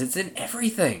franchise. It's in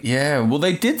everything. Yeah, well,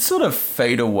 they did sort of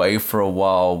fade away for a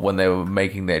while while when they were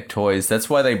making their toys. That's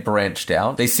why they branched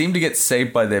out. They seem to get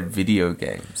saved by their video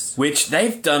games. Which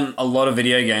they've done a lot of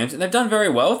video games, and they've done very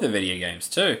well with the video games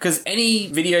too. Because any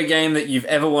video game that you've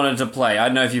ever wanted to play, I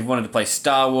don't know if you've wanted to play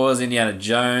Star Wars, Indiana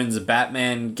Jones, a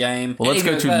Batman game. Well, let's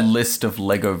go to list of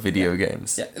Lego video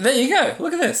games. Yeah, there you go.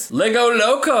 Look at this. Lego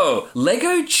Loco.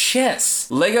 Lego Chess.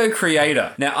 Lego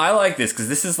Creator. Now, I like this because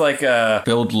this is like a...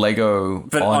 Build Lego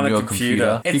But on a your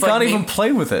computer. You It's can't like even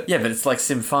play with it. Yeah, but it's like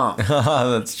Sim Farm.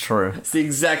 That's true. It's the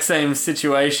exact same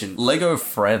situation. Lego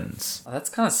Friends. Oh, that's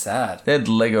kind of sad. They had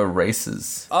Lego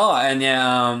Races. Oh, and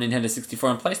yeah, Nintendo 64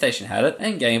 and PlayStation had it,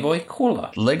 and Game Boy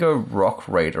Color. Lego Rock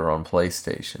Raider on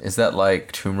PlayStation. Is that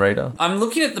like Tomb Raider? I'm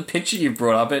looking at the picture you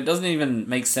brought up, and it doesn't even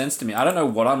make sense to me. I don't know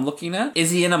what I'm looking at.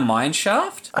 Is he in a mine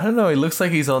shaft? I don't know. He looks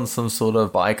like he's on some sort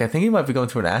of bike. I think he might be going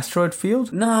through an asteroid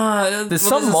field. No. There's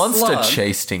some monster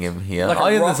chasing him here. Like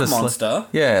a rock there's a monster?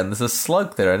 Yeah, and there's a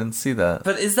slug there. I didn't see that.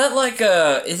 But is that like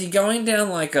is he going down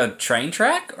like a train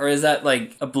track? Or is that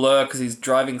like a blur because he's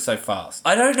driving so fast?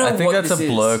 I don't know I think what that's this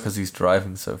a blur is. because he's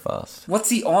driving so fast. What's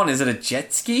he on? Is it a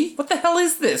jet ski? What the hell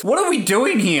is this? What are we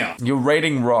doing here? You're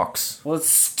rating rocks. Well, it's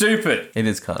stupid. It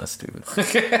is kind of stupid.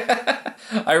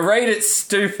 I rate it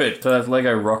stupid. So that's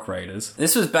Lego Rock Raiders.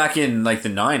 This was back in like the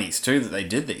 90s too that they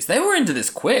did these. They were into this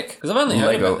quick. Because I've only heard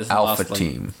Lego about this in the Alpha last,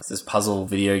 Team. This is puzzle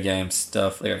video game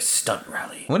stuff. Lego Stunt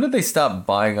Rally. When did they start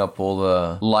buying up all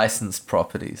the licensed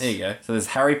properties? There you go. So there's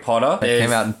Harry Potter. It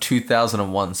came out in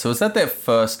 2001. So is that their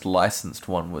first licensed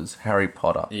one was Harry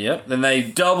Potter? Yep. Then they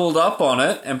doubled up on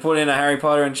it and put in a Harry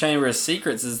Potter and Chamber of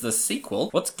Secrets as the sequel.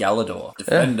 What's Galador?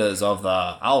 Defenders of the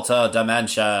Alta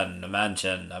Dimension.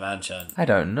 Dimension. I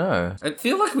don't know. I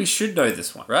feel like we should know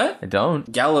this one, right? I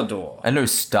don't. Galador. I know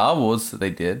Star Wars that they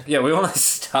did. Yeah, we all know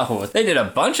Star Wars. They did a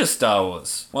bunch of Star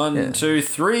Wars. 1, 2,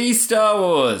 3 Star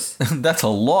Wars. That's a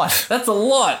lot. That's a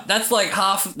lot. That's like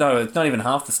half... No, it's not even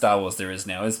half the Star Wars there is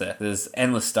now, is there? There's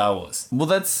endless Star Wars. Well,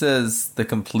 that says the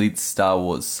complete Star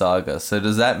Wars saga. So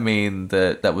does that mean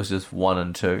that that was just 1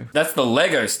 and 2? That's the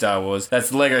Lego Star Wars.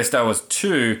 That's Lego Star Wars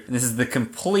 2. And this is the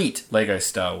complete Lego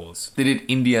Star Wars. They did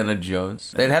Indiana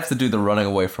Jones. They'd have to do the running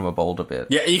away from a boulder bit.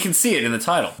 Yeah, you can see it in the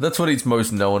title. That's what he's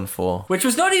most known for. Which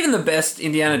was not even the best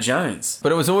Indiana Jones.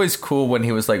 But it was always cool when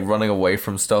he was like running away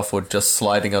from stuff or just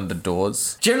sliding under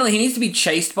doors. Generally, he needs to be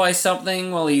chased by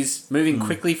something while he's moving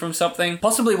quickly from something.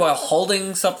 Possibly while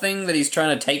holding something that he's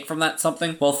trying to take from that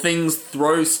something. While things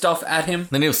throw stuff at him.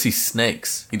 Then he'll see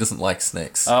snakes. He doesn't like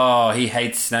snakes. Oh, he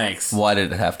hates snakes. Why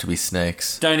did it have to be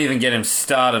snakes? Don't even get him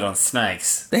started on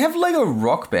snakes. They have Lego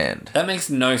Rock Band. That makes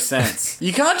no sense.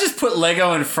 You can't just put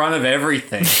Lego in front of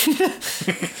everything.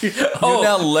 You're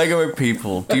now Lego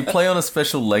people. Do you play on a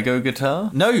special Lego guitar?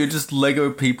 No, you're just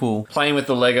Lego people. Playing with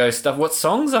the Lego stuff. What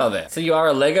songs are there? So you are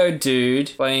a Lego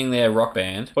dude playing their rock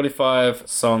band. 45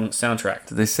 song soundtrack.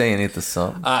 Did they say any of the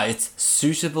songs? It's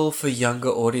suitable for younger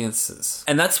audiences.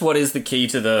 And that's what is the key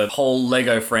to the whole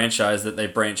Lego franchise that they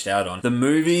branched out on. The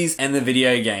movies and the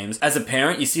video games. As a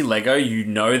parent, you see Lego, you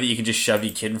know that you can just shove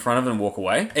your kid in front of it and walk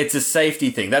away. It's a safety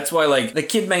thing. That's why, like, the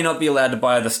kid may not be allowed to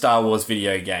buy the Star Wars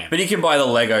video game, but he can buy the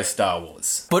Lego Star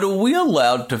Wars. But are we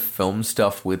allowed to film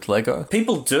stuff with Lego?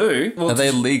 People do. Well, Are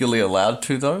they legally allowed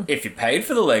to, though? if you paid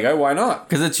for the Lego, why not?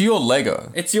 Because it's your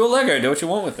Lego. It's your Lego, do what you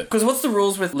want with it. Because what's the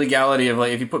rules with legality of,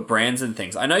 like, if you put brands and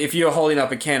things? I know if you're holding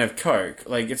up a can of Coke,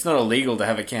 like, it's not illegal to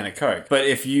have a can of Coke. But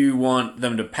if you want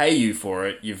them to pay you for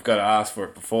it, you've got to ask for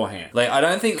it beforehand. Like, I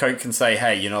don't think Coke can say,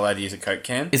 hey, you're not allowed to use a Coke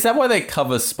can. Is that why they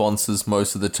cover sponsors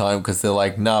most of the time? Because they're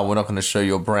like, nah, we're not going to show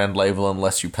your brand label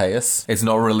unless you pay us. It's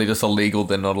not really just illegal,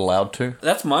 they're not allowed to.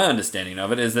 That's my understanding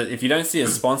of it, is that if you don't see a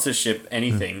sponsorship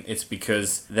anything, it's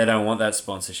because they don't want that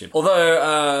sponsorship.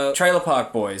 Although, Trailer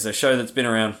Park Boys, a show that's been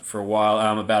around for a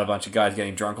while, about a bunch of guys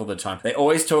getting drunk all the time, they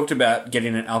always talked about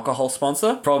getting an alcohol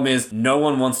sponsor. Problem is, no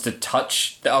one wants to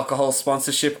touch the alcohol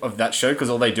sponsorship of that show because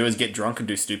all they do is get drunk and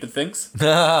do stupid things.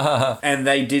 And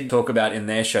they did talk about in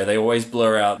their show, they always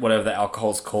blur out whatever the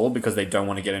alcohol's called because they don't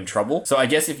want to get in trouble. So I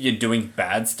guess if you're doing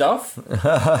bad stuff,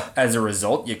 as a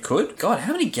result, you could. God,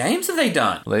 how many games have they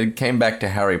done? They came back to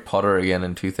Harry Potter again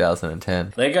in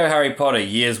 2010. Lego Harry Potter,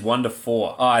 years 1 to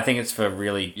 4. Oh, I think it's for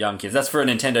really young kids. That's for a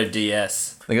Nintendo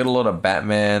DS. They got a lot of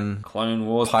Batman, Clone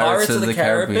Wars, Pirates of the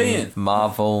Caribbean,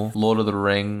 Marvel, Lord of the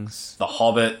Rings. The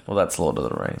Hobbit. Well, that's Lord of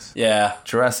the Rings. Yeah.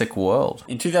 Jurassic World.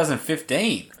 In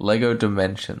 2015. Lego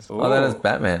Dimensions. Oh, that has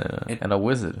Batman in it. And a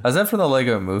wizard. Is that from the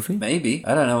Lego movie? Maybe.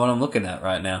 I don't know what I'm looking at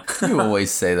right now. You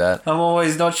always say that. I'm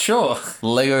always not sure.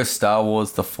 Lego Star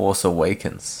Wars The Force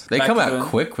Awakens. They Back come to out the-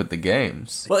 quick with the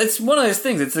games. Well, it's one of those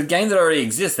things. It's a game that already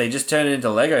exists. They just turn it into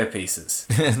Lego pieces.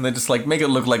 And they're just like, make it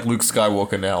look like Luke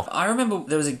Skywalker now. I remember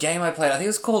there was a game I played. I think it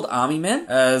was called Army Men. Man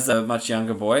as a much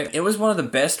younger boy. It was one of the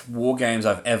best war games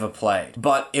I've ever played.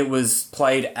 But it was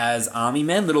played as army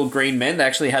men, little green men. They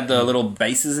actually had the little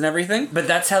bases and everything. But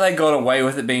that's how they got away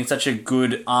with it being such a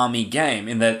good army game,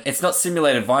 in that it's not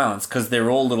simulated violence because they're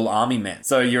all little army men.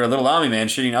 So you're a little army man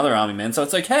shooting other army men, so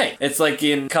it's okay. It's like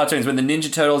in cartoons when the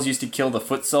Ninja Turtles used to kill the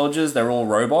foot soldiers, they're all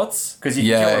robots. Because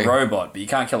you can kill a robot, but you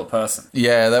can't kill a person.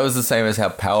 Yeah, that was the same as how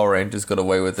Power Rangers got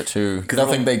away with it too.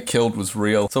 Nothing they killed was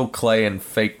real. It's all clay and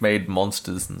fake-made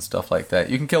monsters and stuff like that.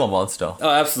 You can kill a monster. Oh,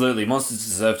 absolutely. Monsters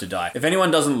deserve to die. If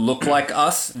anyone doesn't look like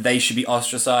us, they should be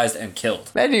ostracized and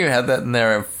killed. Imagine you had that in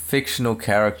there. Fictional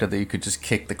character that you could just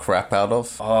kick the crap out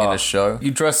of in a show.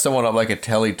 You dress someone up like a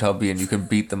Teletubby and you can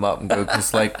beat them up and go,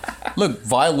 just like, look,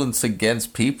 violence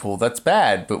against people, that's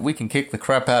bad, but we can kick the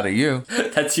crap out of you.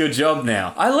 That's your job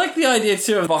now. I like the idea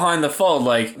too of behind the fold,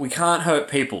 like, we can't hurt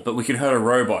people, but we can hurt a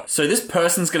robot. So this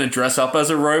person's going to dress up as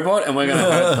a robot and we're going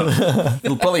to hurt them.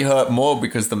 It'll probably hurt more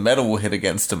because the metal will hit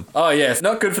against them. Oh yeah, it's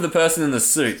not good for the person in the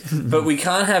suit, but we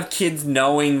can't have kids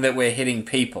knowing that we're hitting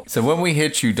people. So when we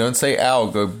hit you, don't say ow,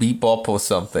 go beep bop or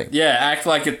something. Yeah, act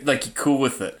like you're cool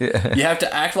with it. Yeah. You have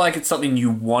to act like it's something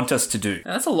you want us to do.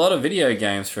 And that's a lot of video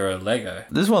games for a Lego.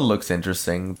 This one looks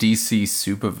interesting. DC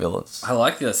supervillains. I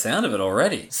like the sound of it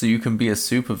already. So you can be a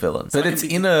supervillain. But it's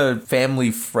in a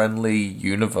family-friendly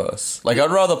universe. Like,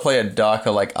 I'd rather play a darker,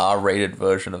 like, R-rated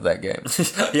version of that game.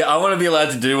 Yeah, I want to be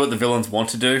allowed to do what the villains want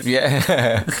to do.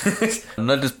 Yeah. And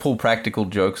not just pull practical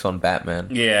jokes on Batman.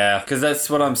 Yeah, because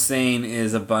that's what I'm seeing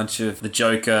is a bunch of the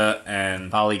Joker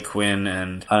and Harley Quinn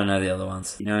and I don't know the other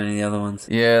ones. You know any of the other ones?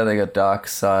 Yeah, they got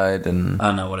Darkseid and I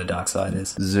don't know what a dark side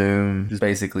is. Zoom. It's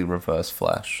basically Reverse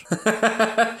Flash.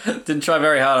 Didn't try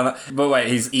very hard on that. But wait,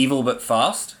 he's evil but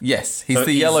fast? Yes, he's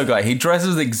the yellow guy. He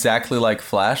dresses exactly like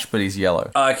Flash, but he's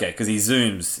yellow. Oh, okay, because he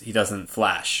zooms. He doesn't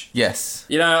flash. Yes.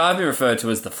 You know, I've been referred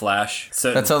to as the Flash.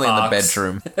 That's only in the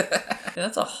bedroom. Yeah,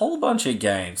 that's a whole bunch of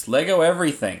games. Lego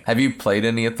everything. Have you played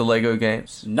any of the Lego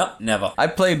games? No, never. I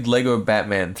played Lego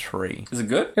Batman 3. Is it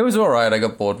good? It was alright, I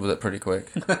got bored with it pretty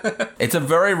quick. It's a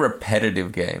very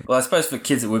repetitive game. Well, I suppose for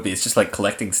kids it would be. It's just like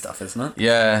collecting stuff, isn't it?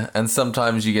 Yeah, and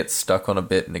sometimes you get stuck on a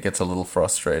bit and it gets a little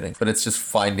frustrating. But it's just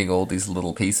finding all these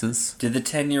little pieces. Did the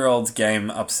 10-year-old's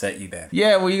game upset you, Ben?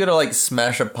 Yeah, well, you gotta like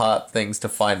smash apart things to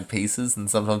find pieces,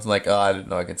 and sometimes I'm like, oh, I didn't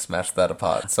know I could smash that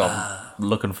apart. So I'm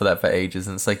looking for that for ages,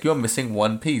 and it's like, you're missing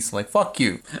one piece. I'm like, fuck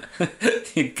you.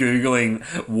 You're Googling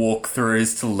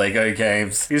walkthroughs to Lego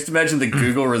games. You just imagine the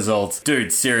Google results.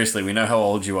 Dude, seriously, we know how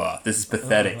old you are. This is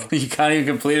pathetic. You can't even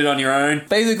complete it on your own.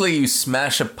 Basically, you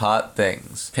smash apart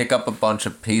things, pick up a bunch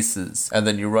of pieces, and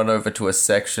then you run over to a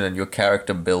section and your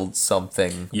character builds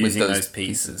something Using with those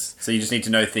pieces. So you just need to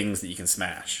know things that you can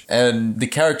smash. And the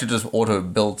character just auto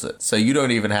builds it. So you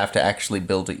don't even have to actually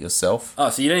build it yourself. Oh,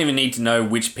 so you don't even need to know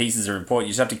which pieces are important.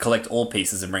 You just have to collect all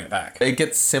pieces and bring it back. It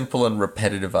gets simple and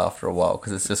repetitive after a while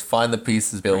because it's just find the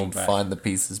pieces, build, find the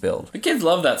pieces, build. But kids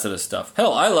love that sort of stuff.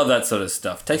 Hell, I love that sort of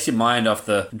stuff. Takes your mind off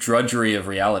the drudgery of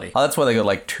reality. Oh, that's why they got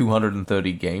like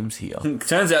 230 games here.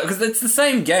 Turns out, because it's the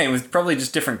same game with probably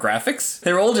just different graphics.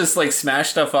 They're all just like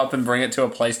smash stuff up and bring it to a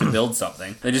place to build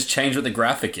something. They just change what the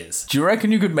graphic is. Do you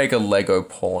reckon you could make a Lego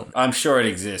porn? I'm sure it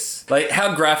exists. Like,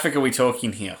 how graphic are we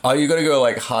talking here? Oh, you gotta go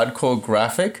like hardcore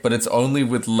graphic, but it's only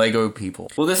with Lego people.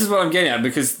 Well, this is what I'm getting at,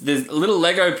 because the little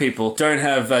Lego people don't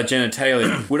have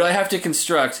genitalia. Would I have to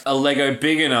construct a Lego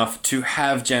big enough to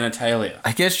have genitalia?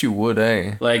 I guess you would,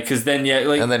 eh? Like, because then, yeah,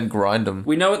 like... And then grind them.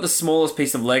 We know what the smallest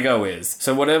piece of Lego is.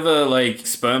 So whatever, like,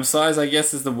 sperm size, I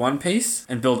guess, is the one piece,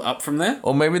 and build up from there.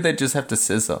 Or maybe they just have to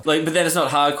scissor. Like, but then it's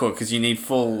not hardcore, because you need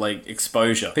full, like,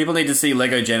 exposure. People need to see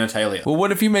Lego genitalia. Well,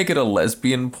 what if you make it a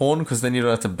lesbian porn? Because then you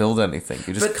don't have to build anything.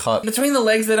 You just cut. Between the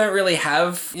legs, they don't really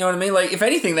have, you know what I mean? Like, if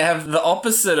anything, they have the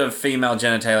opposite of female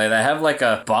genitalia. They have, like,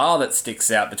 a bar that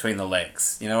sticks out between the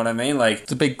legs. You know what I mean? Like...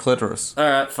 It's a big clitoris.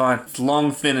 Alright, fine. It's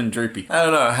long, thin, and droopy. I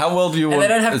don't know. How well do you want... And they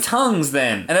don't have tongues,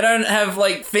 then. And they don't have,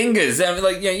 like, fingers. I mean,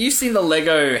 like, you know, you see the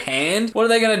Lego hand. What are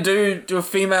they going to do to a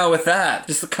female with that?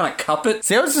 Just kind of cup it?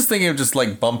 See, I was just thinking of just,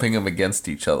 like, bumping them against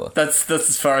each other. That's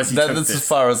as far as you took That's this. as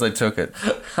far as I took it.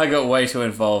 I got way too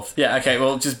involved. Yeah, okay,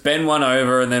 well, just bend one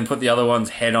over and then put the other one's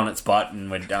head on its butt and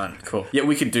we're done. Cool. Yeah,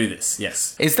 we could do this,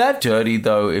 yes. Is that dirty,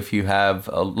 though, if you have,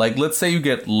 like, let's say you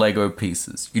get Lego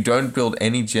pieces. You don't build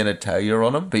any genitalia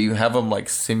on them, but you have them, like,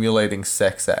 simulating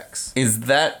sex acts. Is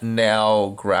that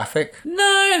now graphic.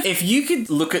 No, if you could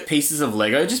look at pieces of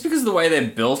Lego, just because of the way they're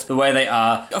built, the way they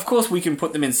are, of course we can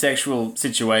put them in sexual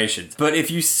situations. But if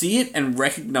you see it and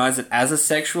recognize it as a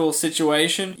sexual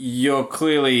situation, you're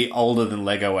clearly older than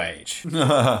Lego age.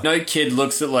 No kid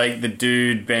looks at like the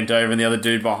dude bent over and the other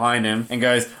dude behind him and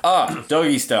goes, oh,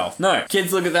 doggy style. No,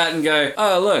 kids look at that and go,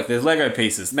 oh, look, there's Lego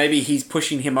pieces. Maybe he's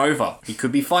pushing him over. He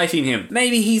could be fighting him.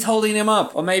 Maybe he's holding him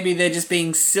up. Or maybe they're just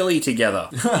being silly together.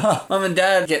 Mum and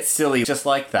Dad get silly just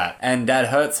like that. And Dad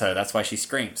hurts her. That's why she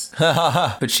screams.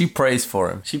 But she prays for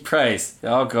him. She prays.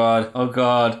 Oh God, oh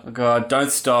God, oh God,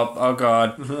 don't stop. Oh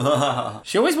God.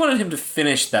 She always wanted him to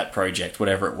finish that project,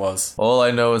 whatever it was. All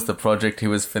I know is the project he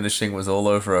was finishing was all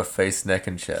over her face, neck,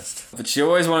 and chest. But she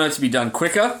always wanted it to be done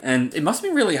quicker, and it must be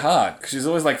really hard, because she's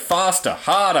always like, faster,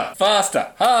 harder,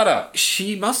 faster, harder.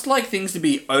 She must like things to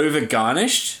be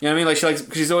over-garnished. You know what I mean?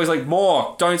 Like, she's always like,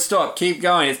 more, don't stop, keep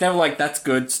going. It's never like, that's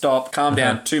good, stop, calm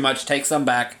down, too much, take some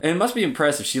back. And it must be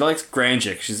impressive. She likes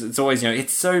grandeur. It's always,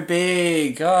 it's so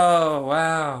big. Oh,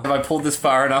 wow. Have I pulled this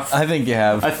far enough? I think you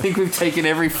have. I think we've taken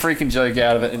every freaking joke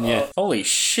out of it, and yet, holy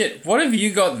shit, what have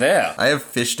you got there? I have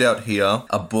fished out here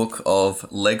a book of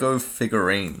Lego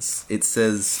figurines. It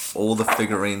says all the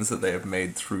figurines that they have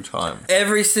made through time.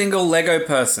 Every single Lego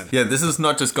person. Yeah, this is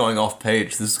not just going off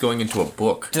page, this is going into a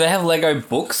book. Do they have Lego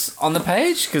books on the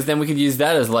page? Because then we could use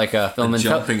that as like a film and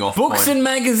jumping off books point. and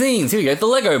magazines. Here we go, the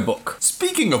Lego book.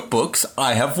 Speaking of books,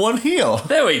 I have one here.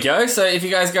 There we go. So if you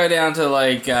guys go down to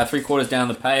like 3/4 down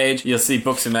the page, you'll see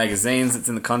books and magazines. It's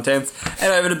in the contents.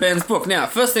 And over to Ben's book. Now,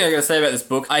 first thing I gotta say about this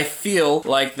book, I feel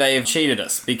like they've cheated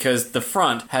us because the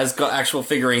front has got actual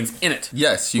figurines in it.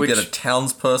 Yes, you get a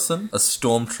townsperson, a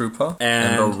stormtrooper,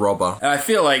 and a robber. And I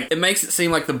feel like it makes it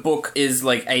seem like the book is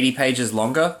like 80 pages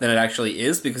longer than it actually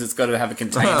is because it's got to have a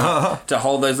container to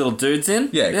hold those little dudes in.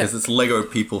 Yeah, because it's Lego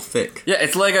people thick. Yeah,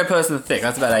 it's Lego person thick.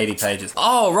 That's about 80 pages.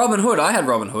 Oh, Robin Hood. I had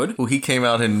Robin Hood. Well, he came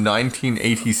out in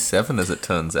 1987, as it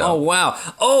turns out. Oh, wow.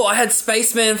 Oh, I had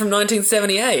Spaceman from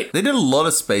 1978. They did a lot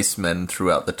of spacemen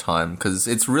throughout the time, because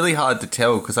it's really hard to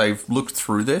tell, because I've looked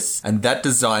through this, and that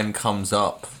design comes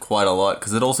up quite a lot,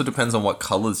 because it also depends on what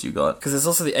colors you got. Because there's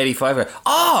also the 85 guy.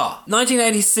 Oh,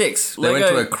 1986. They went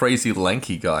to a crazy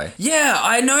lanky guy. Yeah,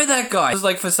 I know that guy. It was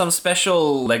like for some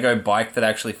special Lego bike that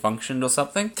actually functioned or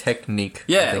something. Technique.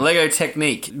 Yeah, Lego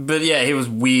Technique. But yeah, he was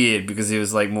weird because he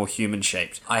was like more human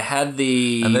shaped. I had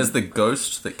the... And there's the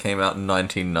Ghost that came out in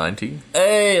 1990.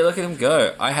 Hey, look at him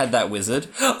go. I had that wizard.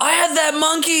 I had that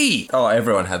monkey! Oh,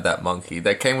 everyone had that monkey.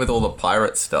 That came with all the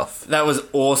pirate stuff. That was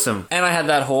awesome. And I had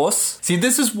that horse. See,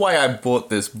 this is why I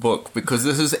bought this book, because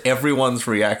this is everyone's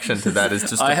reaction to that, is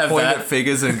just to point at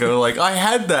figures and go like, I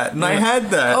had that, and I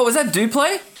had that. Oh, was that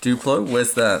Duplo? Duplo?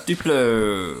 Where's that?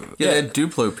 Duplo. Yeah, they're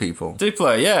Duplo people.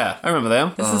 Duplo, yeah. I remember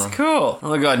them. This is cool. Oh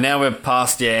my god, now we're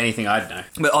past, anything I'd know.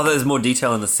 But there's more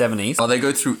detail in the 70s. Oh, they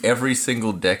go through every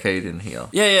single decade in here.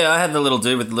 Yeah, I had the little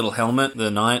dude with the little helmet, the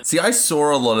knight. See, I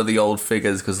saw a lot of the old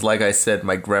figures, because like I said,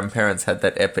 my grandparents had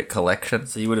that epic collection.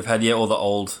 So you would have had, all the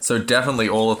old... So definitely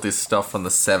all of this stuff from the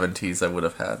 70s I would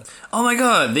have had. Oh my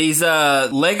god, these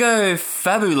Lego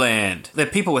Fabuland. They're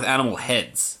people with animal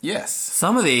heads. Yes.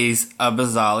 Some of these are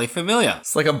bizarrely familiar.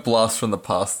 It's like a blast from the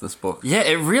past, this book. Yeah,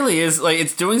 it really is. Like,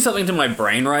 it's doing something to my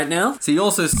brain right now. So you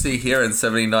also see here in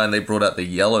 79 they brought out the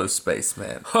yellow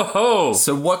spaceman. Ho ho!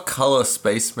 So what color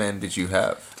spaceman did you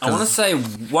have? I want to say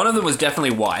one of them was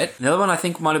definitely white. The other one I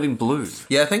think might have been blue.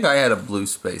 Yeah, I think I had a blue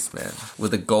spaceman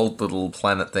with a gold little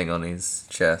planet thing on his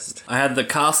chest. I had the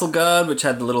castle guard, which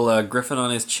had the little griffin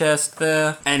on his chest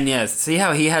there. And yeah, see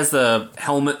how he has the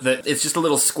helmet that it's just a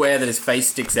little square that his face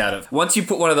sticks out of. Once you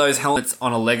put one of those helmets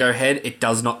on a Lego head, it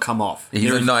does not come off.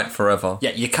 He's a knight forever.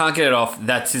 Yeah, you can't get it off.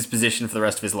 That's his position for the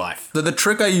rest of his life. So the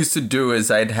trick I used to do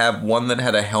is I'd have one that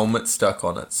had a helmet stuck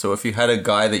on it. So if you had a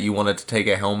guy that you wanted to take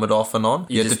a helmet off and on,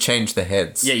 you had to change the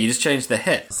heads. Yeah, you just change the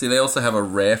head. See, they also have a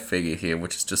rare figure here,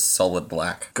 which is just solid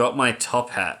black. Got my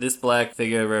top hat. This black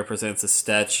figure represents a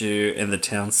statue in the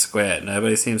town square.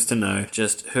 Nobody seems to know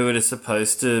just who it is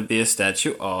supposed to be a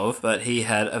statue of, but he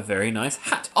had a very nice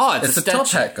hat. Oh, it's a statue. Top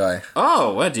hat guy.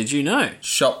 Oh, where did you know?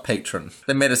 Shop patron.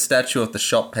 They made a statue of the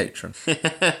shop patron.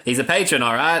 He's a patron,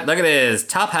 alright. Look at his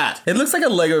top hat. It looks like a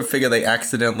Lego figure they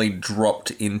accidentally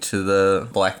dropped into the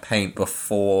black paint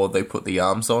before they put the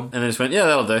arms on. And they just went, yeah,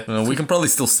 that'll do. We can probably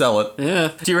still sell it.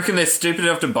 Yeah. Do you reckon they're stupid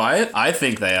enough to buy it? I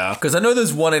think they are. Because I know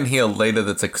there's one in here later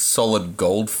that's a solid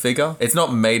gold figure. It's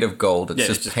not made of gold. It's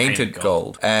just painted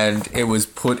gold. And it was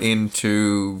put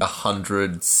into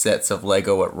 100 sets of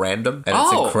Lego at random. And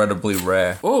it's incredibly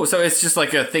rare. Oh, so it's just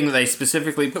like a thing that they specifically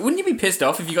specifically, but wouldn't you be pissed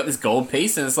off if you got this gold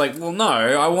piece and it's like, well, no,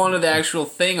 I wanted the actual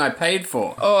thing I paid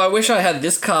for. Oh, I wish I had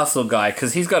this castle guy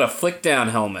because he's got a flick down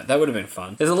helmet. That would have been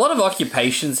fun. There's a lot of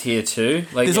occupations here too.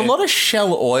 Like, There's a lot of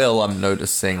Shell oil I'm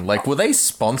noticing. Like, were they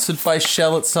sponsored by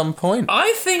Shell at some point?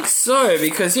 I think so,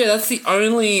 because that's the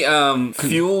only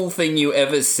fuel thing you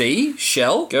ever see.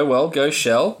 Shell. Go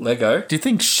Shell. Lego. Do you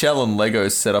think Shell and Lego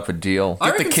set up a deal? I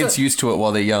Get the reckon kids so. used to it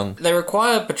while they're young. They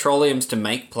require petroleums to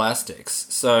make plastics,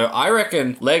 so I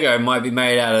reckon Lego might be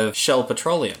made out of Shell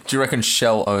petroleum. Do you reckon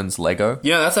Shell owns Lego?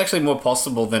 That's actually more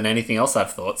possible than anything else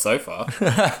I've thought so far.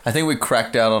 I think we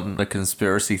cracked out on the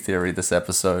conspiracy theory this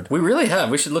episode. We really have.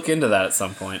 We should look into that at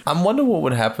some point. I'm wondering what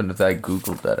would happen if I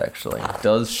googled that, actually.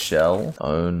 Does Shell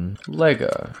own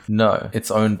Lego? No.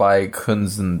 It's owned by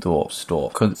Kunzendorf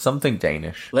store. Something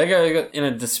Danish. Lego got in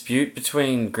a dispute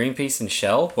between Greenpeace and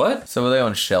Shell? What? So are they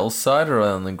on Shell's side or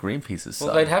on the Greenpeace's side?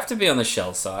 Well, they'd have to be on the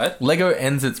Shell side. Lego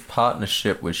ends its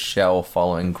partnership with Shell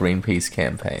following Greenpeace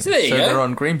campaign. So there you go. They're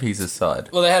on Greenpeace's side.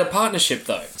 Well, they had a partnership,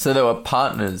 though. So they were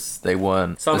partners. They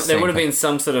weren't. There would have been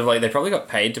some sort of, they probably got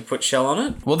paid to put Shell on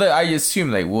it. Well, I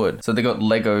assume they would. So they got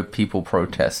Lego people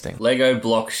protesting. Lego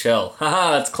block Shell.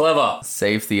 Haha, that's clever.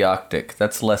 Save the Arctic.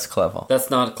 That's less clever. That's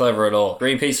not clever at all.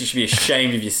 Greenpeace, you should be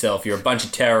ashamed of yourself. You're a bunch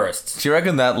of terrorists. Do you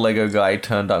reckon that Lego guy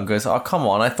turned up and goes, oh, come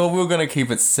on, I thought we were going to keep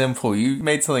it simple. You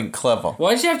made something clever.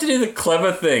 Why'd you have to do the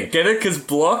clever thing? Get it? Because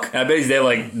block? I bet he's there,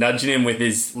 nudging him with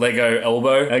his Lego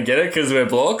elbow. I get it? Because we're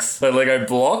blocks? So Lego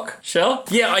block Shell?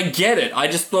 Yeah, I get it. I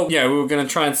just thought, we were going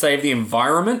to try and save the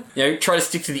environment. Try to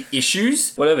stick to the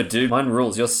issues. Whatever, dude. Mine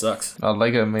rules. Yours sucks. Oh,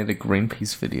 Lego made a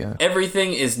Greenpeace video.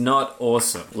 Everything is not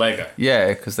awesome. Lego. Yeah,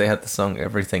 because they had the song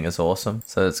Everything is Awesome.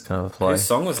 So it's kind of a play. Whose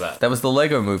song was that? That was the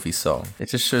Lego movie song. It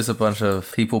just shows a bunch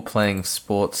of people playing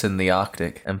sports in the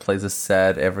Arctic and plays a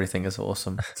sad Everything is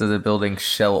Awesome. So they're building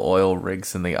Shell oil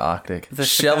rigs in the Arctic.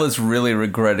 Shell is really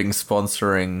regretting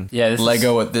sponsoring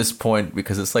Lego at this point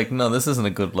because it's like, no, this isn't a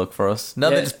good look for us. Now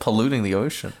they're just polluting the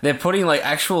ocean. They're putting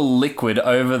actual liquid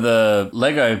over the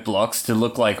Lego blocks to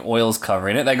look like oil's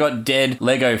covering it. They got dead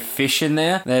Lego fish in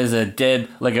there. There's a dead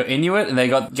Lego Inuit, and they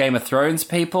got Game of Thrones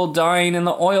people dying in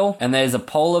the oil. And there's a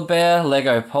polar bear,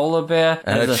 Lego polar bear.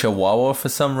 And a chihuahua for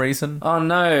some reason. Oh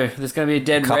no, there's going to be a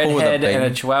dead Couple with a redhead and a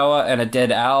baby. chihuahua and a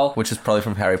dead owl. Which is probably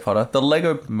from Harry Potter. The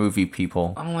Lego movie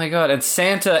people. Oh my god, and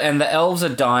Santa and the elves are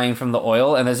dying from the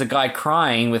oil, and there's a guy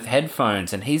crying with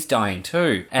headphones, and he's dying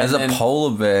too. And There's a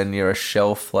polar bear near a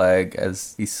Shell flag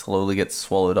as he slowly gets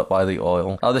swallowed up by the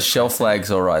oil. Oh, the Shell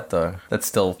flag's alright though. That's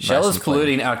still Shell nice is and clean.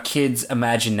 polluting our kids'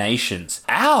 imaginations.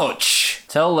 Ouch!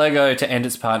 Tell Lego to end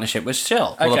its partnership with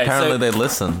Shell. Well, Okay, apparently so- they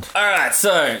listened. Alright,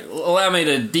 so allow me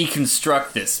to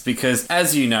deconstruct this because,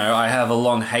 as you know, I have a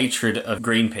long hatred of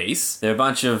Greenpeace. They're a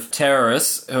bunch of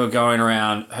terrorists who are going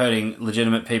around hurting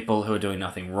legitimate people who are doing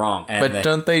nothing wrong. And But they're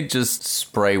don't they just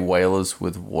spray whalers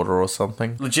with water or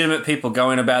something? legitimate people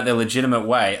going about their legitimate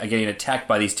way are getting attacked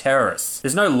by these terrorists.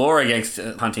 There's no law against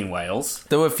hunting whales.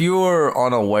 Though if you were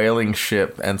on a whaling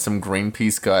ship and some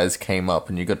Greenpeace guys came up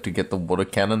and you got to get the water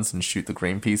cannons and shoot the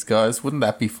Greenpeace guys, wouldn't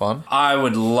that be fun? I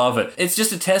would love it. It's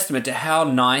just a testament to how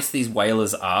nice these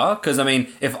whalers are. Because, I mean,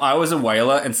 if I was a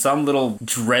whaler and some little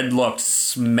dreadlocked,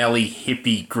 smelly,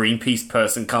 hippie Greenpeace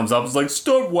person comes up and is like,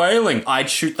 stop whaling, I'd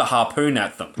shoot the harpoon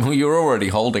at them. Well, you're already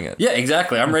holding it. Yeah,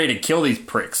 exactly. I'm ready to kill these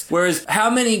pricks. Whereas, how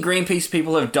many Greenpeace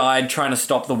people have died trying to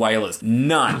stop the whalers?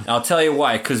 None. I'll tell you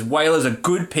why. Because whalers are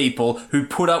good people who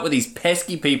put up with these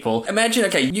pesky people. Imagine,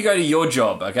 okay, you go to your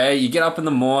job, okay? You get up in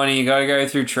the morning, you gotta go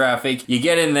through traffic, you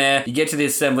get in there, you get to the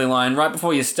assembly line, right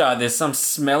before you start, there's some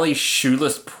smelly,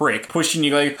 shoeless prick pushing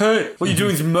you like, hey, what you're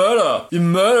doing is murder. You're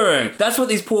murdering. That's what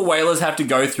these poor whalers have to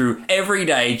go through every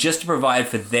day just to provide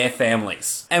for their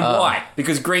families. And why?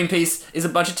 Because Greenpeace is a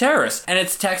bunch of terrorists, and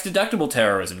it's tax-deductible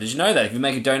terrorism. Did you know that? If you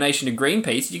make a donation to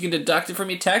Greenpeace, you can deduct it from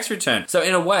your tax return. So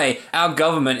in a way, our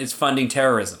government is funding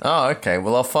terrorism. Oh, okay.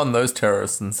 Well, I'll fund those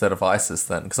terrorists instead of ISIS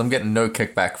then, because I'm getting no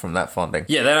kickback from that funding.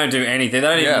 Yeah, they don't do anything. They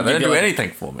don't even They don't give do you,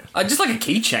 anything for me. Just like a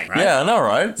keychain, right? Yeah, I know,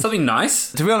 right? Something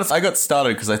nice. To be honest, I got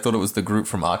started because I thought it was the group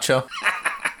from Archer.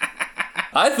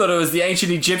 I thought it was the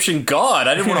ancient Egyptian god.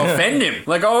 I didn't want to offend him.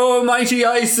 Like, oh, mighty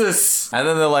Isis. And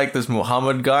then they're like, this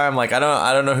Muhammad guy. I'm like, I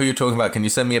don't know who you're talking about. Can you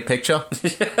send me a picture?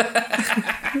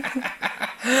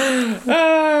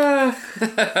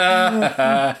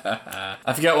 I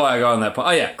I forget why I got on that point.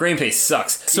 Oh yeah, Greenpeace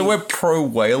sucks. So we're pro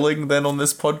whaling then on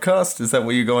this podcast? Is that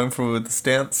what you're going for with the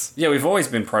stance? Yeah, we've always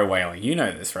been pro whaling. You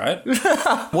know this, right?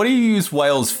 What do you use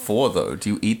whales for, though?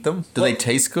 Do you eat them? Do they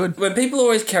taste good? When people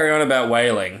always carry on about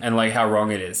whaling and like how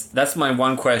wrong it is, that's my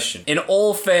one question. In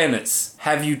all fairness,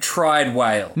 have you tried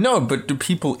whale? No, but do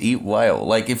people eat whale?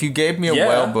 Like, if you gave me a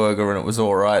whale burger and it was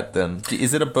alright, then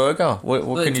is it a burger?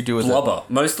 What can you do with blubber.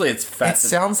 Mostly it's fat. It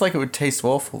sounds like it would taste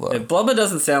awful, though. Blubber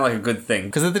doesn't sound like a good thing.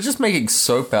 Because if they're just making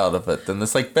soap out of it, then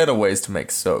there's like better ways to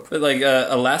make soap. But like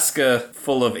Alaska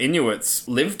full of Inuits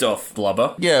lived off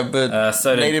blubber. Yeah, but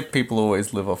so native people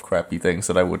always live off crappy things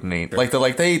that I wouldn't eat.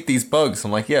 Like, they eat these bugs.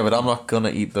 I'm like, yeah, but I'm not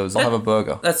gonna eat those. I'll have a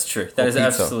burger. That's true. That is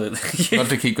pizza. absolutely... Not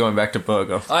to keep going back to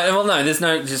burger. Well, no, there's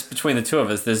no... Just between the two of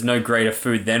us, there's no greater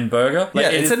food than burger. Like,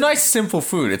 yeah, it's a nice, simple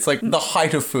food. It's like the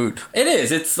height of food. It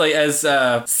is. It's like as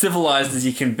civilized as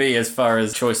you can be as far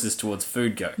as choices towards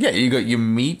food go. Yeah, you got your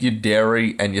meat, your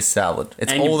dairy, and your salad.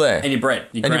 It's all there. And your bread.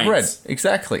 Your bread.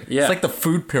 Exactly. Yeah. It's like the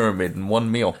food pyramid in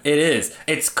one meal. It is.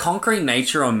 It's conquering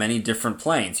nature on many different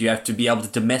planes. You have to be able to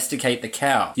domesticate the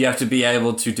cow. You have to be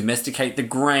able to domesticate the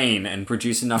grain and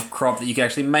produce enough crop that you can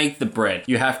actually make the bread.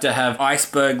 You have to have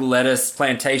iceberg lettuce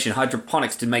plantation,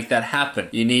 hydroponics to make that happen.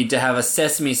 You need to have a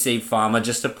sesame seed farmer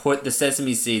just to put the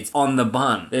sesame seeds on the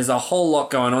bun. There's a whole lot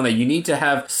going on there. You need to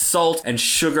have salt and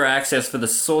sugar access for the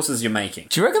sauces you're making.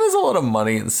 Do you reckon there's a lot of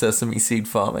money in sesame seed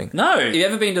farming? No. Have you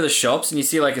ever been to the shops and you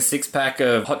see like a 6-pack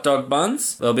of hot dog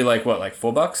buns? They'll be like, what, like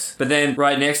 $4? But then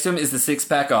right next to them is the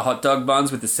 6-pack of hot dog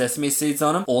buns with the sesame seeds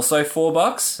on them, also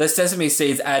 $4. Those sesame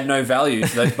seeds add no value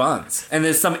to those buns. And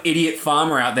there's some idiot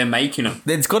farmer out there making them.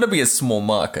 There's got to be a small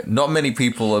market. Not many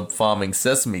people are farming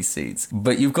sesame seeds,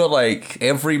 but you've got like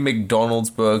every McDonald's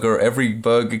burger, every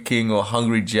Burger King or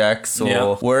Hungry Jack's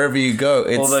or wherever you go.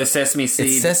 It's all those sesame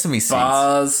seeds. Sesame seeds.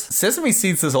 Bars. Sesame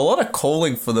seeds, there's a lot of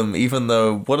calling for them, even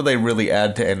though what do they really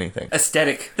add to anything?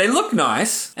 Aesthetic. They look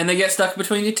nice and they get stuck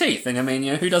between your teeth. And I mean,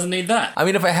 who doesn't need that? I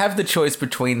mean, if I have the choice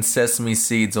between sesame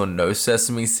seeds or no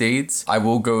sesame seeds, I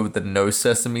will go with the no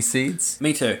sesame seeds.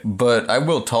 Me too. But I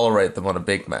will tolerate them on a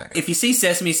Big Mac. If you see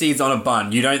sesame seeds on a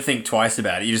bun, you don't think twice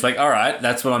about it. You're just like, all right,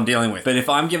 that's what I'm dealing with. But if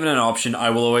I'm given an option, I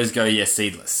will always go,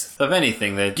 seedless. If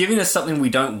anything, they're giving us something we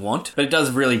don't want, but it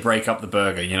does really break up the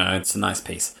burger, it's a nice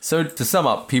piece. So to sum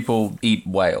up, people eat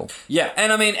whale. Yeah,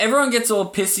 and I mean, everyone gets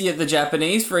all pissy at the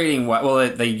Japanese for eating whale.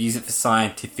 Well, they use it for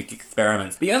scientific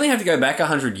experiments. But you only have to go back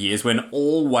 100 years when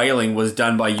all whaling was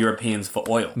done by Europeans for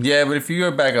oil. Yeah, but if you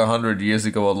go back 100 years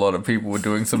ago, a lot of people were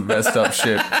doing some messed up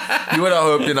shit. You would have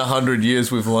hoped in 100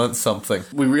 years we've learnt something.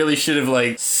 We really should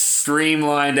have,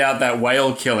 streamlined out that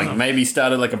whale killing. Maybe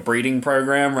started, a breeding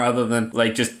program rather than,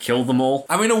 just kill them all.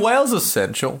 I mean, a whale's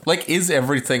essential. Is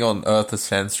everything on Earth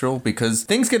essential? Because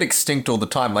things get extinct all the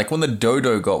time. Like, when the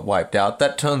dodo got wiped out,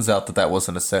 that turns out that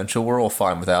wasn't essential. We're all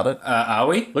fine without it. Are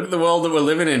we? Look at the world that we're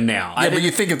living in now. Yeah, but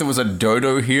you think if there was a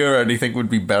dodo here, anything would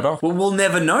be better? Well, we'll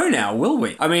never know now, will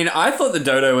we? I mean, I thought the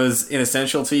dodo was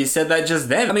inessential till you said that just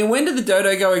then. I mean, when did the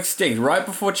dodo go extinct? Right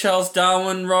before Charles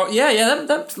Darwin wrote... Yeah,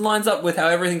 that lines up with how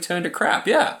everything turned to crap,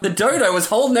 yeah. The dodo was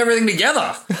holding everything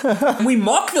together. We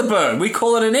mock the bird. We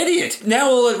call it an idiot. Now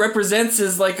all it represents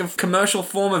is a commercial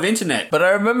form of internet. But I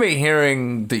remember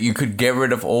hearing that you could get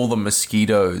rid of all the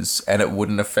mosquitoes and it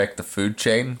wouldn't affect the food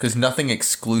chain because nothing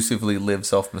exclusively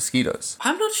lives off mosquitoes.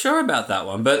 I'm not sure about that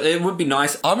one, but it would be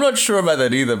nice. I'm not sure about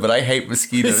that either, but I hate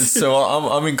mosquitoes, so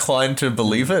I'm inclined to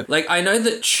believe it. I know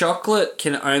that chocolate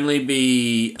can only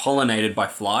be pollinated by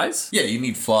flies. Yeah, you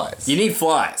need flies. You need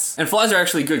flies. And flies are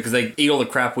actually good because they eat all the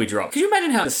crap we drop. Could you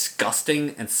imagine how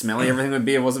disgusting and smelly everything would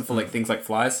be if it wasn't for things like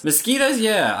flies? Mosquitoes,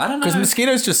 yeah, I don't know. Because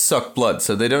mosquitoes just suck blood,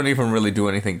 so they don't even really do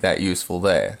anything that useful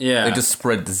there. Yeah. They just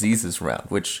spread diseases around,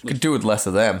 which could do with less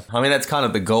of them. I mean, that's kind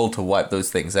of the goal, to wipe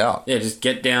those things out. Yeah, just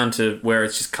get down to where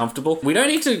it's just comfortable. We don't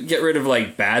need to get rid of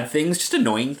bad things, just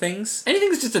annoying things. Anything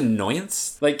that's just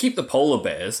annoyance. Keep the polar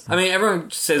bears. I mean, everyone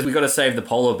says we got to save the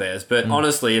polar bears, but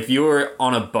honestly, if you were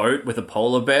on a boat with a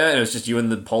polar bear and it was just you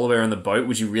and the polar bear on the boat,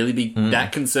 would you really be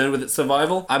that concerned with its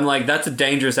survival? I'm like, that's a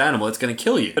dangerous animal. It's going to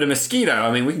kill you. But a mosquito,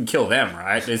 I mean, we can kill them,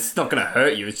 right? It's not going to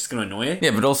hurt you. It's just going to annoy you.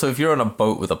 Yeah, but also if you're on a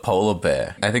boat with a polar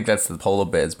bear, I think that's the polar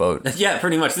bear's boat. Yeah,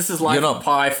 pretty much. This is like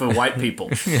pie for white people.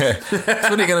 Yeah. So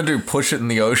what are you going to do? Push it in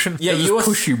the ocean? Yeah, It'll just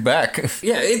push you back.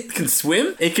 Yeah, it can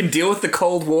swim. It can deal with the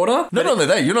cold water. Not only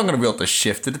that, you're not going to be able to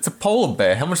shift it. It's a polar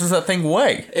bear. How much does that thing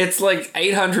weigh? It's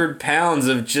 800 pounds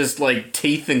of just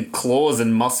teeth and claws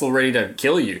and muscle ready to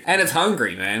kill you. And it's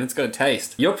hungry, man. It's got a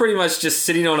taste. You're pretty much just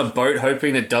sitting on a boat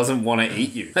hoping it doesn't want to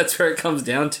eat you. That's where it comes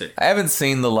down to. I haven't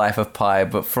seen The Life of Pi,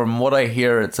 but from what I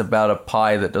hear, it's about a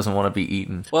pie that doesn't want to be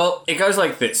eaten. Well, it goes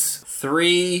like this.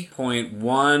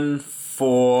 3.14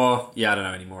 I don't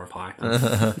know any more of pie.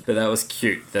 But that was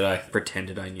cute that I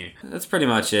pretended I knew. That's pretty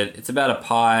much it. It's about a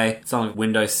pie. It's on a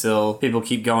windowsill. People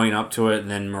keep going up to it, and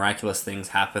then miraculous things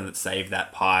happen that save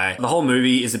that pie. The whole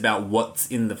movie is about what's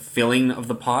in the filling of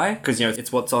the pie, because, you know,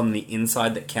 it's what's on the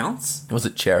inside that counts. Was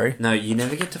it cherry? No, you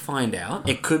never get to find out.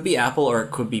 It could be apple or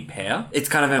it could be pear. It's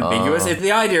kind of ambiguous.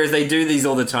 The idea is they do these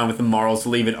all the time with the morals to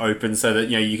leave it open so that,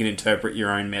 you know, you can interpret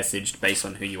your own message based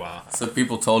on who you are. So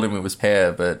people told him it was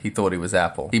pear, but he thought he was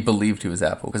apple. He believed he was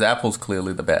apple, because apple's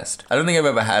clearly the best. I don't think I've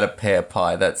ever had a pear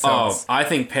pie. That sounds... Oh, I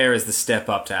think pear is the step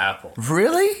up to apple.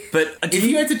 Really? But if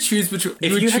you had to choose between...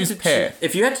 You would choose pear.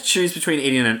 If you had to choose between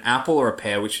eating an apple or a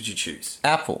pear, which would you choose?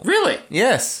 Apple. Really?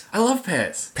 Yes. I love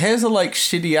pears. Pears are like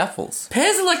shitty apples.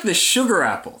 Pears are like the sugar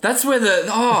apple. That's where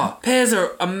pears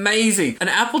are amazing. An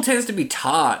apple tends to be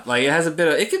tart. Like, it has a bit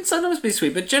of... It can sometimes be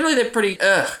sweet, but generally they're pretty...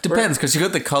 Depends, because you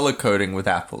got the color coding with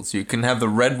apples. You can have the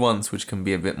red ones, which can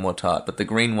be a bit more tart, but the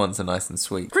green ones are nice and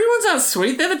sweet. Green ones aren't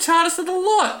sweet. They're the tartest of the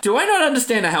lot. Do I not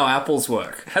understand how apples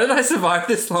work? How did I survive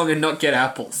this long and not get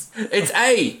apples? It's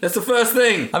A. That's the first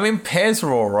thing. I mean, pears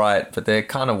are alright, but they're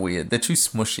kind of weird. They're too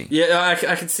smushy. Yeah,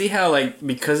 I can see how, like,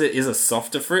 because it is a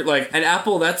softer fruit, like, an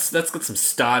apple, that's got some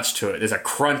starch to it. There's a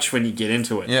crunch when you get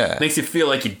into it. Yeah. Makes you feel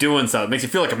like you're doing something. Makes you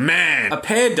feel like a man. A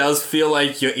pear does feel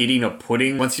like you're eating a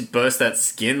pudding. Once you burst that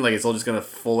skin, like, it's all just gonna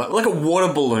fall out. Like a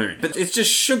water balloon. But it's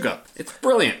just sugar. It's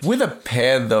brilliant. With a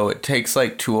pear, though, it takes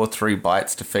like 2 or 3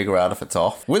 bites to figure out if it's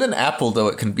off. With an apple, though,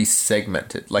 it can be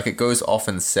segmented. Like, it goes off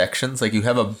in sections. Like, you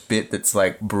have a bit that's,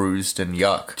 like, bruised and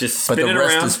yuck. Just but spin the it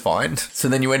rest around. is fine. So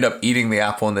then you end up eating the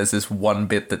apple, and there's this one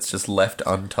bit that's just left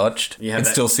untouched. You can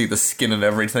still see the skin and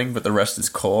everything, but the rest is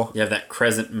core. You have that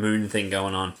crescent moon thing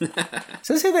going on.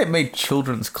 So say they made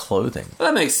children's clothing.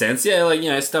 Well, that makes sense. Yeah, like, you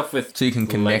know, stuff with So you can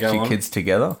connect Lego your on. kids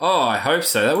together? Oh, I hope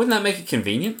so. Wouldn't that make it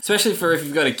convenient? Especially for if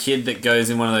you've got a kid that goes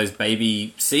in one of those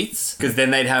baby seats, because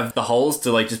then they'd have the holes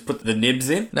to, like, just put the nibs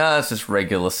in. Nah, it's just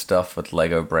regular stuff with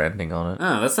Lego branding on it.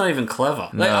 Oh, that's not even clever.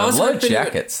 No, Like, I was low hoping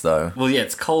jackets, though. Well, yeah,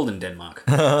 it's cold in Denmark.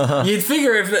 You'd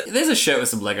figure if there's a shirt with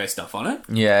some Lego stuff on it.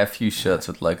 Yeah, a few shirts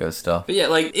with Lego stuff. But yeah,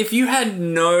 like, if you had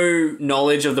no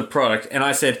knowledge of the product and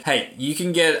I said, hey, you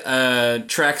can get a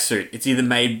tracksuit. It's either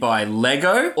made by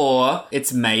Lego or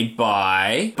it's made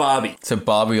by Barbie. So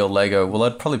Barbie or Lego? Well,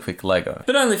 I'd probably pick Lego.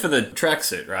 But only for the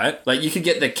tracksuit, right? Like, you could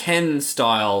get the Ken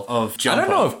style of jumper. I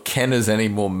don't know if Ken is any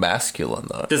more masculine,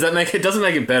 though. Does that make it? Doesn't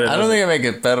make it better. I don't think I make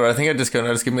it better. I think I just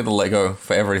give me the Lego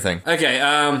for everything.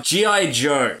 Okay, G.I.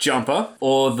 Joe jumper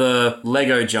or the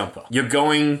Lego jumper. You're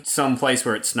going someplace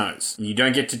where it snows. You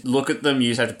don't get to look at them, you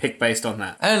just have to pick based on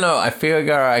that. I don't know. I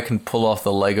figure I can pull off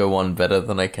the Lego one better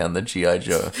than I can the G.I.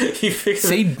 Joe.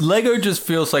 See, Lego just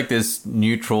feels like this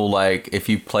neutral, like, if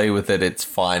you play with it, it's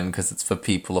fine because it's for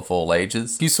people of all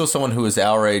ages. If you saw someone who was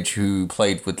our age who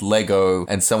played with Lego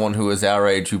and someone who was our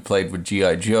age who played with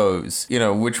G.I. Joes, you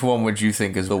know, which one would you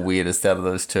think is the weirdest out of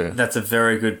those two? That's a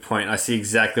very good point. I see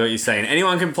exactly what you're saying.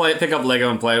 Anyone can pick up Lego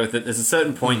and play with it. There's a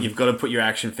certain point you've got to put your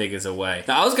action figures away.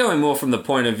 Now, I was going more from the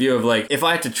point of view of, like, if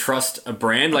I had to trust a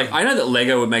brand, like, I know that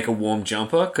Lego would make a warm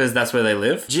jumper because that's where they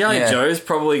live. G.I. Joe's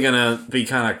probably going to be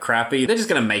kind of crappy. They're just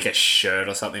going to make a shirt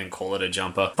or something and call it a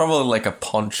jumper. Probably like a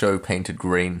poncho painted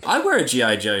green. I'd wear a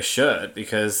G.I. Joe shirt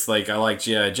because, like, I like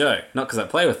G.I. Joe. Not because I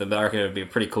play with them, but I reckon it would be a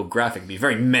pretty cool graphic. It'd be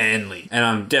very manly. And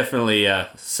I'm definitely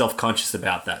self-conscious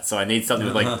about that. So I need something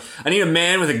with, like, I need a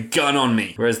man with a gun on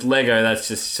me. Whereas Lego, that's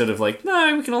just sort of like,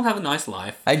 no, we can all have a nice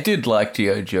life. I did like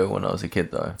G.I. Joe when I was a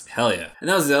kid, though. Hell yeah. And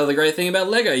that was the other great thing about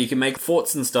Lego. You can make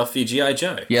forts and stuff for your G.I.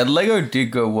 Joe. Yeah, Lego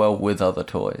did go well with other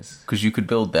toys because you could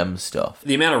build them stuff.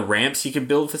 The amount of ramps you could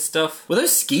build for stuff. Were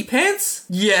those ski pants?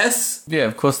 Yes. Yeah,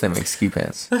 of course they make ski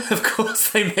pants. Of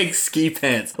course they make ski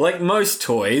pants. Like most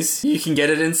toys, you can get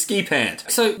it in ski pant.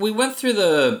 So we went through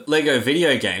the Lego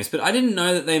video games, but I didn't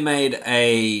know that they made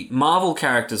a Marvel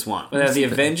characters one. They have the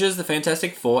Avengers, the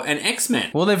Fantastic Four, and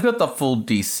X-Men. Well, they've got the full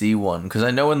DC one because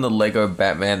I know in the Lego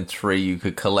Batman 3 you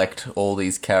could collect all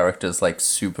these characters like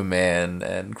Superman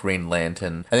and Green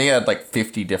Lantern. I think it had like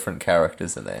 50 different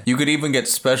characters in there. You could even get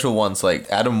special ones like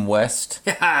Adam West,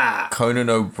 Conan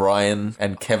O'Brien,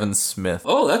 and Kevin Smith.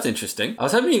 Oh, that's interesting. I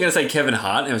was hoping you were going to say Kevin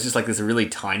Hart, and it was just like this really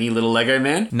tiny little Lego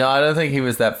man. No, I don't think he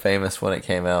was that famous when it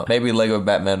came out. Maybe Lego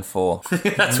Batman 4.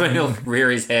 That's when he'll rear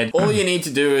his head. All you need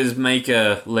to do is make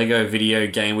a Lego video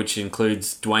game which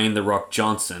includes Dwayne The Rock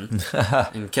Johnson,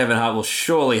 and Kevin Hart will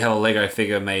surely have a Lego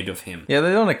figure made of him. Yeah,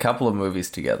 they've done a couple of movies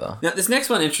together. Now, this next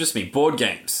one interests me. Board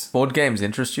games. Board games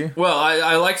interest you? Well,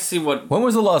 I like to see what... When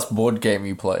was the last board game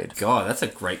you played? God, that's a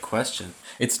great question.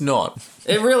 It's not.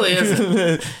 It really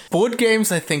isn't. Board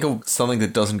games, I think, are something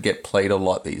that doesn't get played a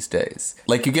lot these days.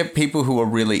 Like, you get people who are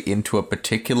really into a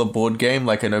particular board game.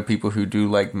 Like I know people who do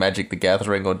like Magic the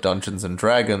Gathering or Dungeons and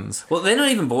Dragons. Well, they're not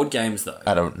even board games, though.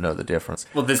 I don't know the difference.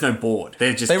 Well, there's no board.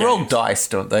 They're just They roll games. dice,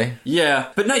 don't they? Yeah,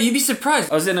 but no, you'd be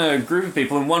surprised. I was in a group of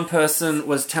people and one person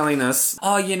was telling us,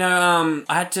 oh, I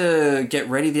had to get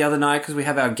ready the other night because we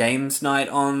have our games night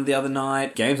on the other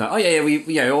night. Games night. Oh,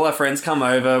 yeah, all our friends come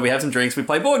over, we have some drinks, we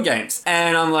play board games.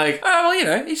 And I'm like, oh,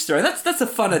 well, each story. That's a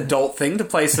fun adult thing to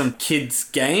play some kids'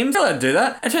 games. I'll do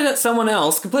that. And turned out someone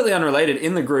else, completely unrelated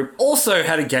in the group, also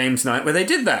had a games night where they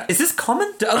did that. Is this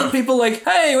common? Do other people like,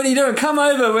 hey, what are you doing? Come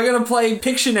over, we're going to play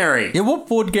Pictionary. Yeah, what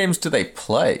board games do they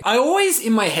play? I always,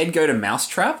 in my head, go to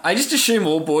Mousetrap. I just assume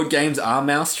all board games are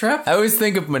Mousetrap. I always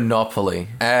think of Monopoly,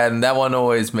 and that one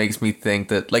always makes me think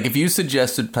that, like, if you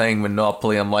suggested playing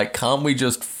Monopoly, I'm like, can't we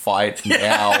just fight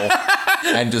now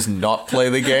and just not play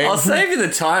the game? I'll save you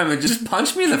the time and just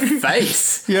punch me in the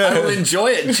face. Yeah. I will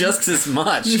enjoy it just as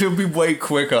much. It'll be way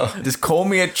quicker. Just call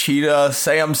me a cheater,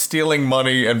 say I'm stealing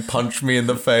money, and punch me in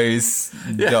the face.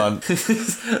 Done.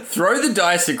 Throw the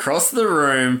dice across the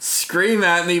room, scream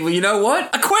at me, well, you know what?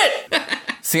 I quit!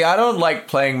 See, I don't like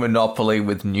playing Monopoly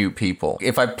with new people.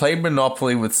 If I played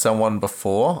Monopoly with someone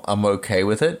before, I'm okay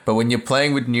with it. But when you're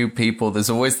playing with new people, there's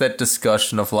always that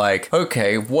discussion of like,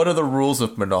 okay, what are the rules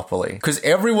of Monopoly? Because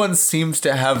everyone seems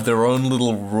to have their own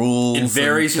little rules. It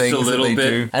varies and just a things little that they bit.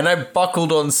 do. And I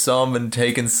buckled on some and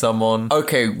taken some on.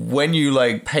 Okay, when you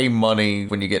like pay money,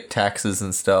 when you get taxes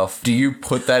and stuff, do you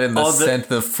put that in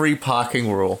the free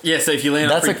parking rule? Yeah, so if you land on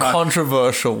That's free a park-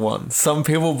 controversial one. Some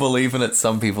people believe in it,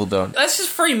 some people don't. That's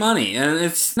just free money, and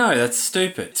that's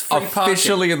stupid. It's free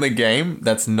Officially in the game,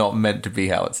 that's not meant to be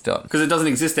how it's done. because it doesn't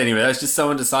exist anywhere. That's just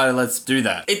someone decided, let's do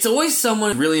that. It's always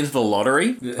someone really into the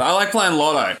lottery. I like playing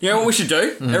lotto. You know what we should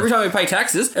do? Every time we pay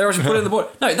taxes, everyone should put it in the board.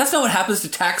 No, that's not what happens to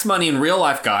tax money in real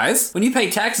life, guys. When you pay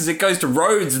taxes, it goes to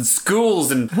roads and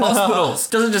schools and hospitals.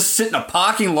 It doesn't just sit in a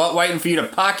parking lot waiting for you to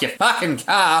park your fucking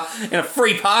car in a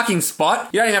free parking spot.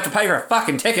 You don't even have to pay for a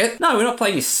fucking ticket. No, we're not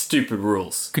playing your stupid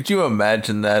rules. Could you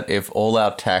imagine that if all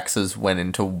our taxes went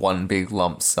into one big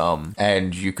lump sum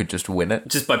and you could just win it?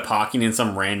 Just by parking in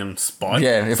some random spot.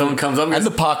 Yeah. If someone comes up and and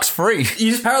goes, the park's free.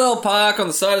 you just parallel park on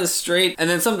the side of the street, and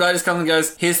then some guy just comes and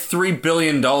goes, here's $3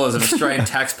 billion of Australian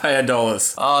taxpayer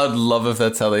dollars. I'd love if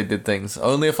that's how they did things.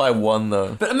 Only if I won,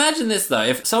 though. But imagine this, though.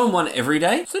 If someone won every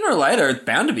day, sooner or later, it's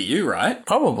bound to be you, right?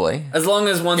 Probably. As long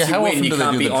as once Yeah, you how win, often you do they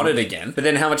can't do be the on draw? it again. But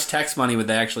then how much tax money would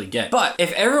they actually get? But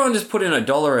if everyone just put in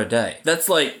 $1 a day, that's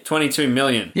like 22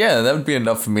 million. Yeah, that would be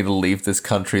enough for me to leave this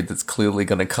country that's clearly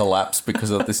going to collapse because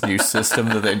of this new system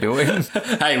that they're doing.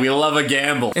 Hey, we love a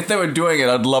gamble. If they were doing it,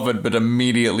 I'd love it, but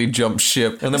immediately jump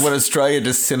ship. And then when Australia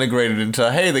disintegrated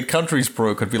into, hey, the country's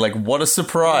broke, I'd be like, what a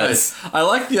surprise. I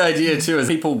like the idea too, as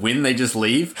people win, they just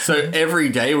leave. So every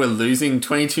day we're losing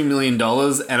 $22 million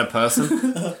and a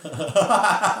person.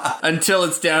 Until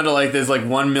it's down to like, there's like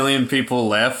 1 million people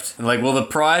left. And like, well, the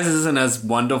prize isn't as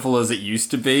wonderful as it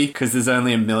used to be because there's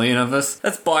only 1 million of us.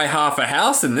 Let's buy half a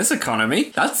house in this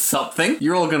economy. That's something.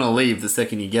 You're all going to leave the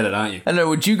second you get it, aren't you? I know,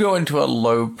 would you go into a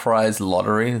low prize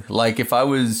lottery? Like if I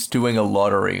was doing a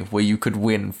lottery where you could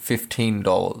win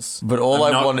 $15, but all I'm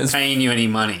I not want is paying you any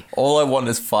money. all I want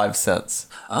is 5 cents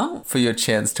Oh. for your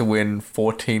chance to win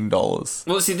 $14.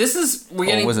 Well, see, this is... We're Or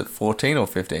getting... was it 14 or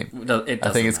 15? It I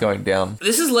think it's going down.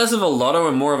 This is less of a lotto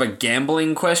and more of a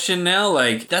gambling question now.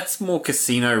 Like, that's more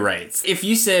casino rates. If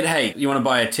you said, hey, you want to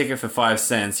buy a ticket for 5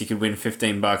 cents, you could win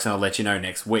 $15 and I'll let you know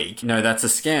next week. No, that's a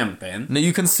scam, Ben. No,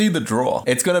 you can see the draw.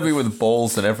 It's going to be with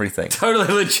balls and everything. Totally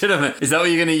legitimate. Is that what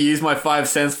you're going to use my 5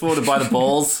 cents for, to buy the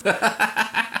balls?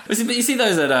 But you see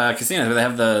those at casinos where they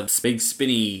have the big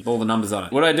spinny, all the numbers on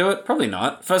it. Would I do it? Probably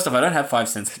not. First off, I don't have 5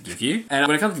 cents to give you. And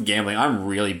when it comes to gambling, I'm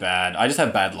really bad. I just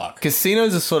have bad luck.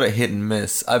 Casinos are sort of hit and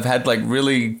miss. I've had like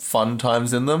really fun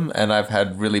times in them, and I've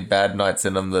had really bad nights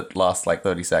in them that last like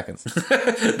 30 seconds.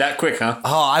 That quick, huh?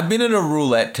 Oh, I've been at a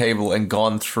roulette table and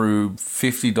gone through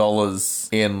 $50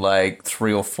 in like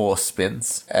 3 or 4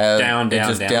 spins. And Down, it's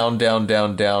just down,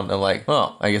 and like,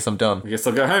 oh, I guess I'm done. I guess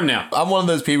I'll go home now. I'm one of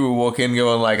those people who walk in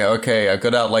going like, okay, I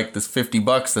got out like this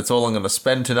 $50. That's all I'm going to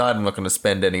spend tonight. I'm not going to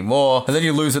spend any more. And then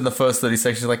you lose it in the first 30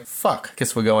 seconds. You're like, fuck,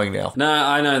 guess we're going now. No,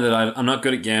 I know that I'm not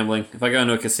good at gambling. If I go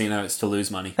into a casino, it's to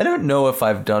lose money. I don't know if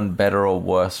I've done better or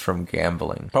worse from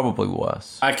gambling. Probably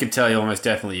worse. I could tell you almost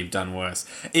definitely you've done worse.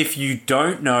 If you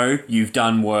don't know, you've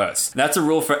done worse. That's a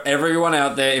rule for everyone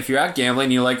out there. If you're out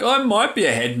gambling, you're like, oh, I might be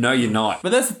ahead. No, you're not.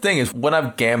 But that's the thing is, when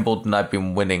I've gambled and I've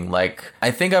been winning, like,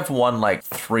 I think I've won like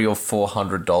 $300 or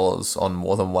 $400 on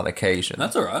more than than one occasion.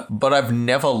 That's all right. But I've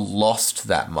never lost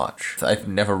that much. I've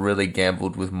never really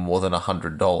gambled with more than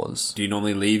 $100. Do you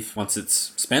normally leave once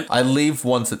it's spent? I leave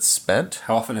once it's spent.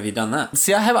 How often have you done that?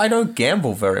 See, I don't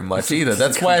gamble very much either.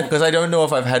 That's why, because I don't know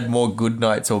if I've had more good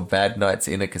nights or bad nights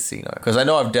in a casino. Because I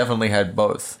know I've definitely had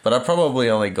both. But I've probably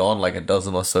only gone like a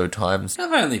dozen or so times.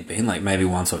 I've only been like maybe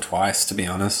once or twice, to be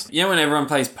honest. You know when everyone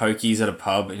plays pokies at a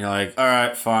pub and you're like, all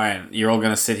right, fine. You're all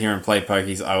going to sit here and play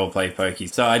pokies. I will play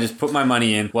pokies. So I just put my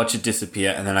money in, watch it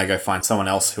disappear, and then I go find someone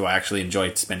else who I actually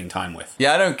enjoy spending time with.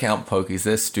 Yeah, I don't count pokies.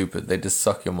 They're stupid. They just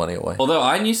suck your money away. Although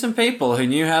I knew some people who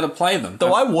knew how to play them.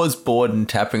 Though I was bored and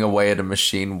tapping away at a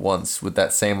machine once with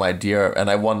that same idea, and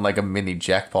I won like a mini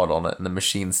jackpot on it, and the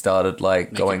machine started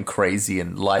like going crazy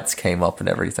and lights came up and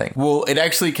everything. Well, it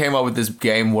actually came up with this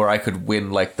game where I could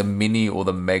win like the mini or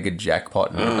the mega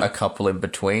jackpot and a couple in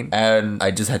between, and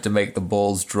I just had to make the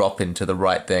balls drop into the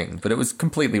right thing, but it was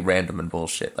completely random and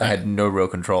bullshit. I had no real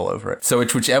control over it. So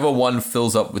it's whichever one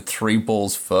fills up with 3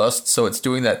 balls first, so it's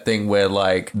doing that thing where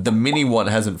like the mini one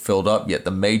hasn't filled up yet,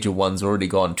 the major one's already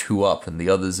gone 2 up, and the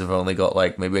others have only got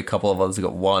like, maybe a couple of others have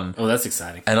got 1. Oh, that's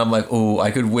exciting. And I'm like, oh,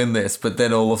 I could win this, but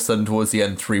then all of a sudden towards the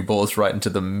end, 3 balls right into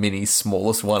the mini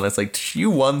smallest one. It's like, you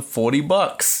won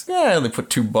 $40. Yeah, I only put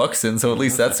 $2 in, so at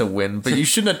least that's a win. But you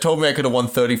shouldn't have told me I could have won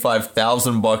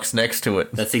 $35,000 next to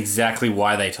it. That's exactly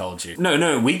why they told you.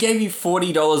 No, we gave you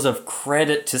 $40 of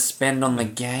credit to spend on the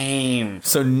game.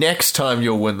 So next time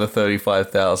you'll win the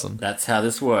 $35,000. That's how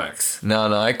this works.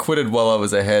 No, I quitted while I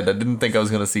was ahead. I didn't think I was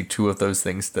going to see 2 of those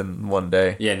things in one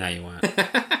day. Yeah, no, you weren't.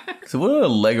 So what would a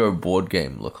Lego board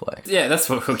game look like? Yeah, that's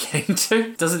what we're getting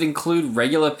to. Does it include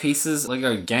regular pieces?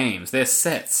 Lego games. They're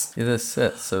sets. Yeah, they're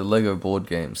sets. So Lego board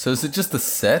games. So is it just the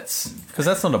sets? Because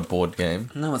that's not a board game.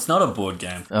 No, it's not a board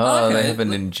game. Oh, Okay. they have a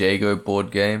Ninjago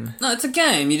board game. No, it's a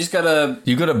game. You just gotta...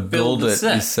 You got to build the it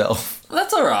set. yourself. Well,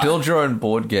 that's alright. Build your own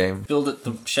board game. Build it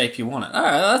the shape you want it.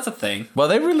 Alright, that's a thing. Well,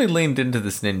 they really leaned into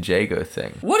this Ninjago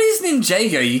thing. What is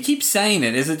Ninjago? You keep saying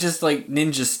it. Is it just like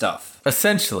ninja stuff?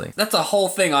 Essentially. That's a whole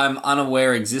thing I'm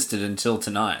unaware existed until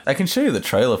tonight. I can show you the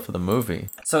trailer for the movie.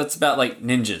 So it's about like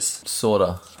ninjas.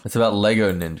 Sorta. It's about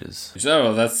Lego ninjas. Oh,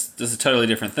 well, that's a totally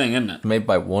different thing, isn't it? Made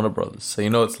by Warner Brothers, so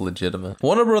you know it's legitimate.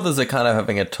 Warner Brothers are kind of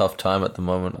having a tough time at the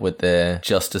moment with their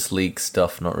Justice League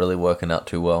stuff not really working out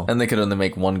too well. And they could only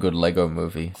make one good Lego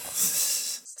movie.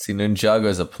 See,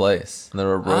 Ninjago's a place, and there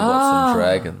are robots and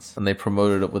dragons, and they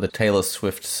promoted it with a Taylor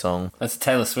Swift song. That's a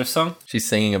Taylor Swift song? She's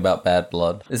singing about bad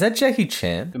blood. Is that Jackie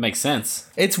Chan? It makes sense.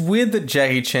 It's weird that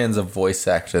Jackie Chan's a voice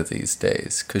actor these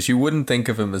days, because you wouldn't think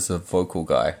of him as a vocal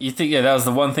guy. You think, yeah, that was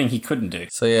the one thing he couldn't do.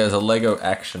 So yeah, it's a Lego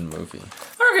action movie.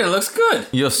 I reckon it looks good.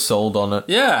 You're sold on it.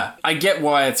 Yeah, I get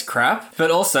why it's crap,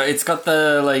 but also it's got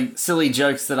the, like, silly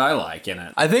jokes that I like in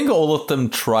it. I think all of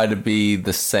them try to be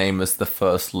the same as the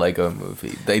first Lego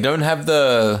movie. They don't have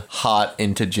the heart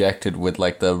interjected with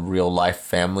like the real life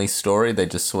family story. They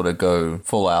just sort of go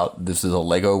full out, this is a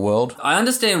Lego world. I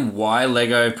understand why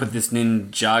Lego put this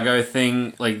Ninjago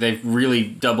thing, like they've really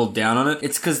doubled down on it.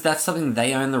 It's because that's something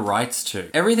they own the rights to.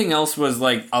 Everything else was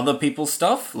like other people's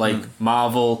stuff, like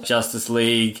Marvel, Justice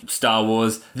League, Star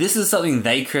Wars. This is something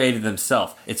they created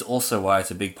themselves. It's also why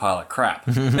it's a big pile of crap.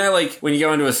 You know, like when you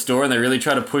go into a store and they really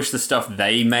try to push the stuff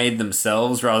they made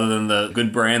themselves rather than the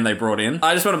good brand they brought in.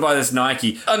 I just want to buy this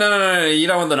Nike. Oh, no, you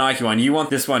don't want the Nike one. You want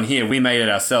this one here. We made it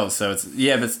ourselves, so it's,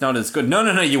 yeah, but it's not as good.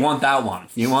 No, you want that one.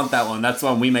 You want that one. That's the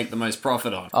one we make the most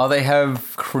profit on. Oh, they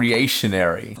have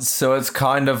Creationary. So it's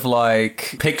kind of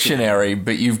like Pictionary,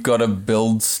 but you've got to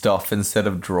build stuff instead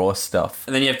of draw stuff.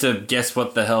 And then you have to guess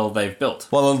what the hell they've built.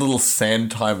 While a little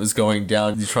sand timer's going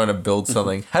down, you're trying to build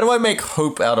something. How do I make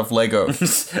hope out of Lego?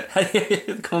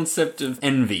 The concept of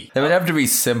envy. They would have to be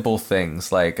simple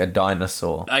things, like a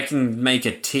dinosaur. I can make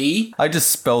a T. I just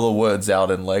spell the words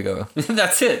out in Lego.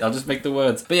 That's it. I'll just make the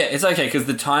words. But yeah, it's okay because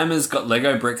the timer's got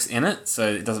Lego bricks in it, so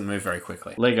it doesn't move very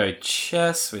quickly. Lego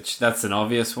chess, which that's an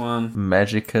obvious one.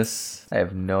 Magicus. I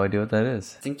have no idea what that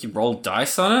is. I think you roll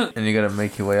dice on it. And you gotta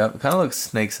make your way up. It kind of looks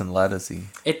Snakes and Ladders-y.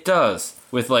 It does.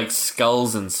 With like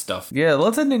skulls and stuff. Yeah,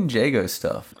 lots of Ninjago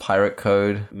stuff. Pirate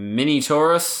Code. Mini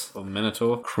Taurus or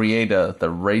Minotaur. Creator, the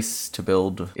race to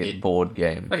build it board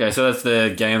game. Okay, so that's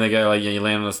the game. They go like, yeah, you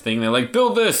land on this thing. They're like,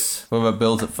 build this. Whoever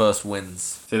builds it first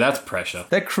wins. See, that's pressure.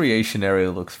 That creation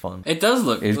area looks fun. It does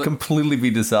look. It'd completely be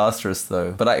disastrous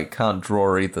though. But I can't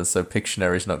draw either, so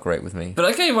Pictionary's not great with me. But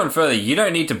I go even further. You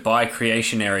don't need to buy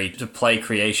Creationary to play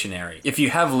Creationary. If you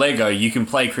have Lego, you can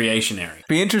play Creationary.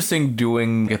 Be interesting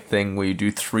doing a thing where you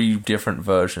do 3 different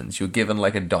versions. You're given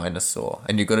like a dinosaur,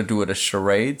 and you got to do it as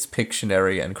charades,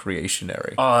 Pictionary, and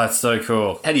Creationary. Oh, that's so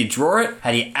cool. How do you draw it? How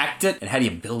do you act it? And how do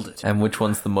you build it? And which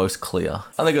one's the most clear?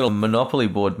 Oh, they got a Monopoly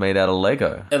board made out of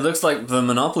Lego. It looks like the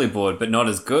Monopoly board, but not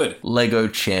as good. Lego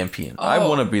champion. I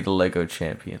want to be the Lego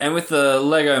champion. And with the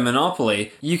Lego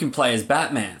Monopoly, you can play as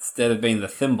Batman instead of being the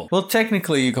thimble. Well,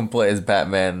 technically, you can play as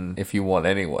Batman if you want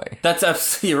anyway. That's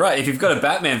absolutely right. If you've got a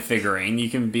Batman figurine, you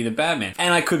can be the Batman.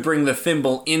 And I could bring the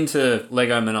thimble into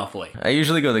Lego Monopoly. I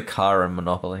usually go the car in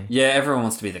Monopoly. Yeah, everyone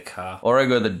wants to be the car. Or I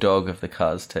go the dog if the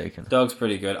car's taken. Dog's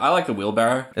pretty good. I like the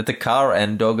wheelbarrow. If the car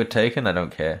and dog are taken, I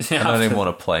don't care. Yeah. I don't even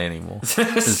want to play anymore.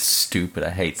 This is stupid. I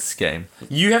hate this game.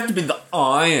 You have to be the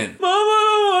iron. Mom, I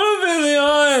don't want to be the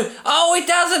iron. Oh, it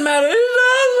doesn't matter. It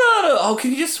does matter. Oh,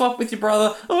 can you just swap with your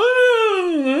brother?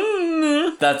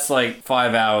 That's like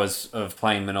 5 hours of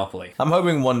playing Monopoly. I'm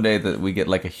hoping one day that we get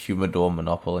like a humidor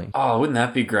Monopoly. Oh, wouldn't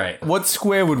that be great? What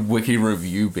square would Wiki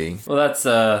Review be? Well, that's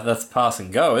pass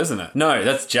and go, isn't it? No,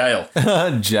 that's jail.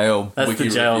 Jail. That's Wiki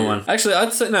the jail Review. one. Actually,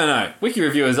 I'd say no. Wiki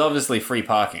Review is obviously free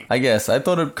parking. I guess. I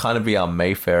thought it'd kind of be our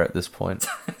Mayfair at this point.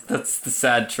 That's the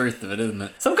sad truth of it, isn't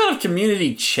it? Some kind of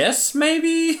community chess,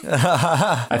 maybe?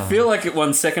 I feel like it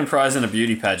won second prize in a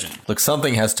beauty pageant. Look,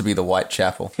 something has to be the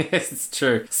Whitechapel. Yes, it's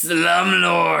true.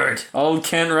 Slumlord! Old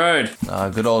Kent Road.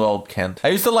 Good old Kent. I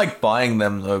used to like buying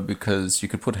them though because you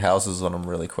could put houses on them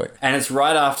really quick. And it's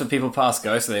right after people pass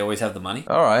go, so they always have the money.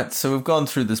 Alright, so we've gone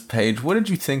through this page. What did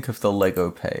you think of the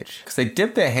Lego page? Because they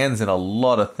dip their hands in a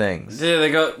lot of things. Yeah,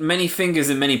 they got many fingers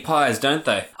and many pies, don't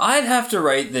they? I'd have to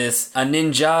rate this a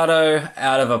Ninjato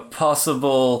out of a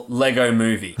possible Lego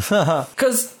movie.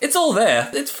 Because it's all there.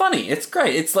 It's funny. It's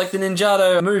great. It's like the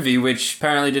Ninjato movie, which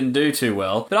apparently didn't do too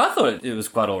well. But I thought it was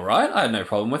quite alright. I had no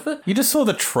problem with it. You just saw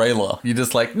the trailer. You're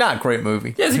just like, nah, great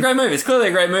movie. Yeah, it's a great movie. It's clearly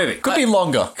a great movie. Could be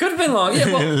longer. Could have been long.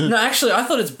 Yeah, well, no, actually, I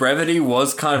thought its brevity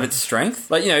was kind of its strength.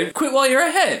 Like, quit while you're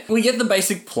ahead. We get the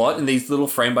basic plot in these little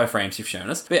frame by frames you've shown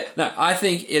us. But yeah, no, I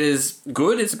think it is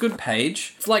good. It's a good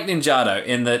page. It's like Ninjato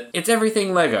in that it's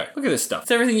everything Lego. Look at this stuff.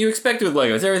 It's everything you expected with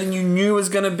Lego. It's everything you knew was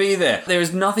going to be there. There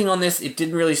was nothing on this. It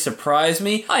didn't really surprise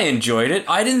me. I enjoyed it.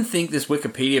 I didn't think this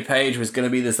Wikipedia page was going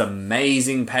to be this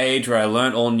amazing page where I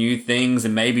learned all new things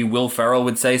and maybe Will Ferrell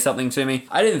would say something to me.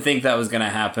 I didn't think that was going to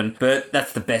happen, but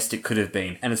that's the best it could have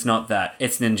been. And it's not that.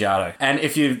 It's Ninjato. And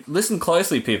if you listen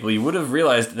closely, people, you would have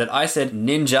realized that I said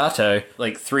Ninjato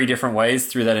like 3 different ways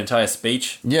through that entire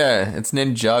speech. Yeah, it's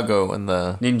Ninjago in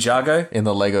the... Ninjago? In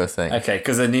the Lego thing. Okay,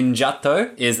 because a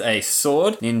Ninjato is a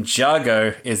sword.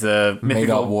 Ninjago is a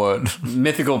Made-up word.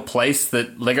 mythical place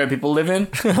that Lego people live in.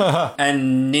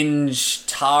 And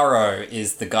Ninjtaro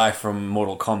is the guy from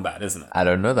Mortal Kombat, isn't it? I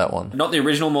don't know that one. Not the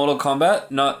original Mortal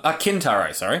Kombat. Not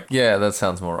Kintaro, sorry. Yeah, that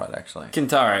sounds more right, actually.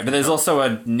 Kintaro. But there's also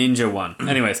a ninja one.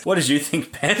 Anyways, what did you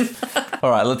think, Ben?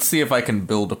 Alright, let's see if I can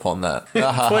build upon that. Please.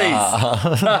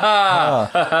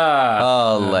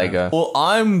 Oh, Lego. Well,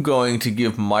 I'm going to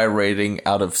give my rating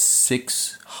out of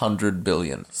 600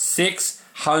 billion.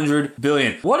 600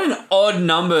 billion. What an odd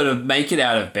number to make it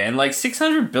out of, Ben. Like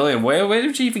 600 billion. Where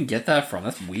did you even get that from?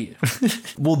 That's weird.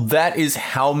 Well, that is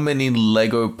how many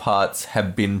Lego parts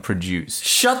have been produced.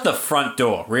 Shut the front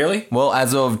door. Really? Well,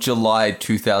 as of July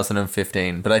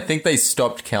 2015. But I think they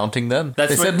stopped counting then.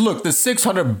 That's they when- said, look, there's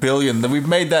 600 billion. We've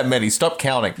made that many. Stop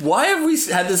counting. Why have we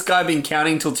had this guy been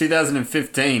counting till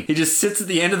 2015? He just sits at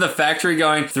the end of the factory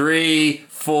going 3,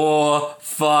 4,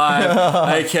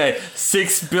 5. Okay,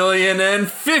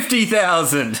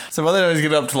 6,050,000,000. So by the time he's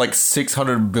getting up to like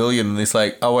 600 billion, and he's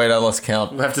like, oh wait, I lost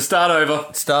count. We'll have to start over.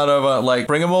 Start over. Like,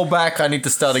 bring them all back. I need to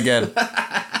start again.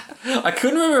 I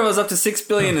couldn't remember if it was up to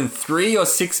 6,000,003,000,000 or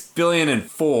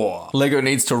 6,000,004,000,000. Lego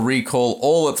needs to recall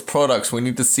all its products. We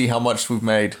need to see how much we've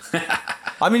made.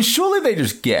 I mean, surely they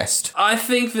just guessed. I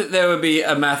think that there would be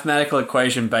a mathematical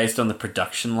equation based on the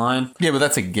production line. Yeah, but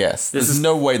that's a guess. There's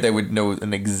no way they would know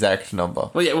an exact number.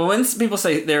 Well, yeah, well, when people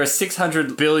say there are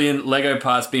 600 billion Lego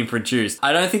parts being produced,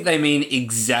 I don't think they mean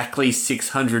exactly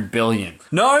 600 billion.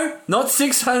 No, not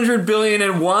 600 billion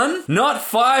and one, not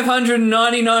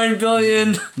 599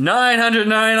 billion,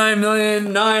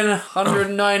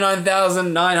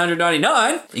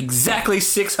 999,999,999. Exactly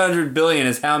 600 billion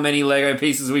is how many Lego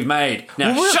pieces we've made. Now,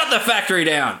 shut the factory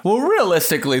down. Well,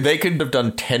 realistically, they could have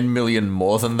done 10 million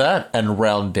more than that and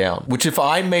round down. Which, if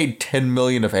I made 10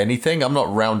 million of anything, I'm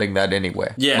not rounding that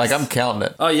anywhere. Yes. Like, I'm counting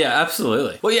it. Oh, yeah,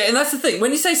 absolutely. Well, yeah, and that's the thing.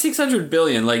 When you say 600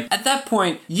 billion, like, at that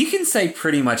point, you can say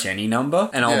pretty much any number,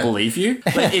 and I'll believe you.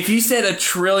 Like, if you said 1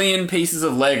 trillion pieces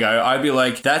of Lego, I'd be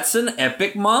like, that's an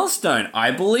epic milestone.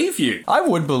 I believe you. I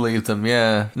would believe them,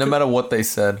 yeah. No matter what they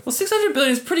said. Well, 600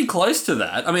 billion is pretty close to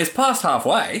that. I mean, it's past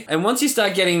halfway. And once you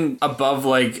start getting above,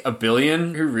 like, 1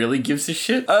 billion, who really gives a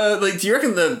shit? Like, do you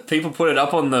reckon the people put it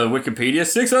up on the Wikipedia?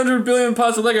 600 billion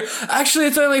parts of Lego. Actually,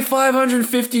 it's only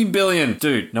 550 billion.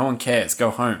 Dude, no one cares. Go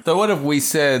home. So what if we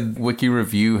said Wiki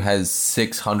Review has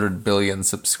 600 billion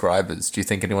subscribers? Do you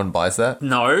think anyone buys that?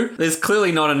 No, there's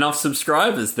clearly not enough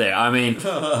subscribers there. I mean,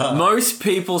 most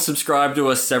people subscribe to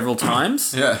us several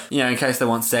times. Yeah. You know, in case they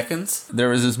want seconds.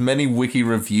 There is as many Wiki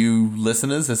Review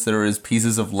listeners as there is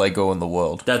pieces of Lego in the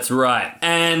world. That's right.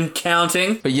 And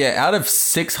counting. But yeah, out of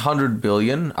 600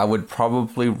 billion, I would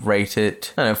probably rate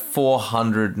it, I don't know,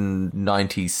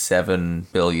 497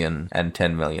 billion and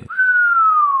 10 million.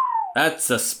 That's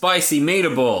a spicy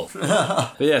meatball.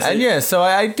 But yeah, so And yeah, so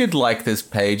I did like this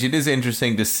page. It is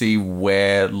interesting to see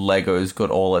where Lego's got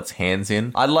all its hands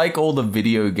in. I like all the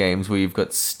video games where you've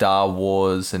got Star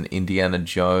Wars and Indiana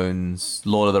Jones,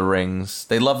 Lord of the Rings.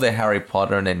 They love their Harry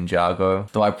Potter and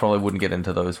Ninjago, though I probably wouldn't get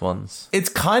into those ones. It's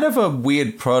kind of a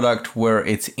weird product where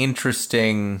it's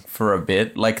interesting for a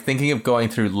bit. Like thinking of going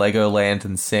through Legoland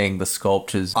and seeing the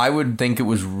sculptures, I would think it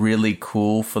was really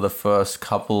cool for the first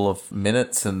couple of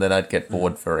minutes, and then I'd get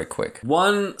bored very quick.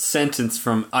 one sentence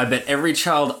from I bet every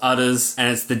child utters,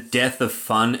 and it's the death of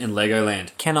fun in Legoland.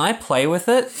 Can I play with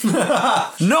it?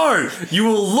 No! You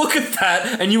will look at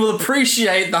that and you will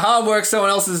appreciate the hard work someone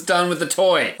else has done with the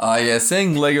toy. Yeah,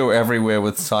 seeing Lego everywhere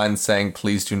with signs saying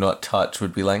please do not touch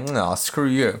would be like, nah, screw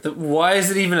you. Why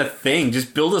is it even a thing?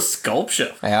 Just build a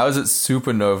sculpture. Hey, I was at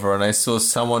Supernova and I saw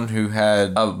someone who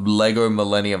had a Lego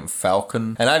Millennium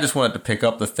Falcon, and I just wanted to pick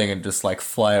up the thing and just like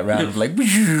fly around and be like, pew,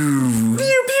 pew, pew.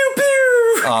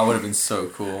 Oh, it would have been so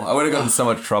cool. I would have gotten so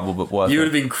much trouble, but worth You would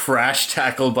it. have been crash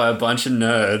tackled by a bunch of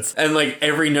nerds, and like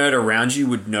every nerd around you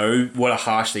would know what a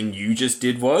harsh thing you just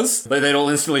did was. Like they'd all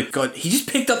instantly, God, he just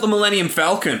picked up the Millennium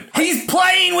Falcon. He's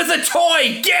playing with a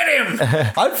toy. Get him!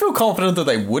 I'd feel confident that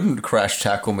they wouldn't crash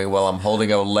tackle me while I'm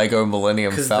holding a Lego Millennium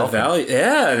Because the Falcon. value,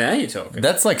 yeah, now you're talking.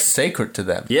 That's like sacred to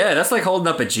them. Yeah, that's like holding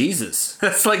up a Jesus.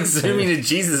 That's like zooming a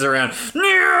Jesus around. Meow,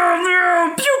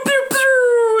 meow, pew, pew,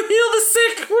 pew. Heal the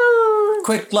sick. Woo.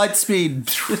 Quick, light speed.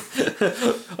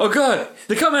 Oh God,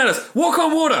 they're coming at us. Walk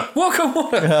on water. Walk on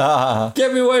water.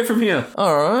 Get me away from here.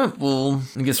 Alright, well,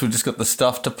 I guess we've just got the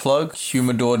stuff to plug.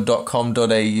 Humidor.com.au,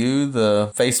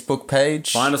 the Facebook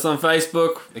page. Find us on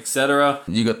Facebook, etc.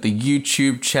 You got the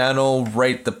YouTube channel,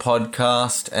 rate the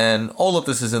podcast, and all of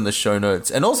this is in the show notes.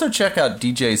 And also check out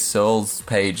DJ Searle's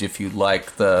page if you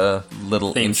like the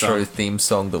little theme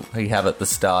song that we have at the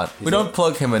start. We don't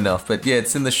plug him enough, but yeah,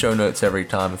 it's in the show notes every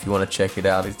time if you want to check it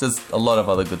out. He does a lot of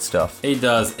other good stuff. He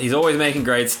does. He's always making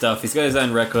great stuff. He's got his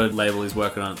own record label he's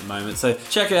working on at the moment. So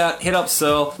check it out. Hit up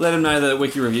Searle. Let him know that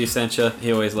Wiki Review sent you.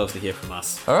 He always loves to hear from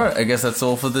us. Alright, I guess that's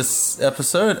all for this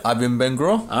episode. I've been Ben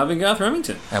Graw, I've been Garth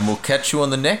Remington. and we'll catch you on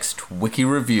the next Wiki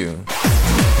Review.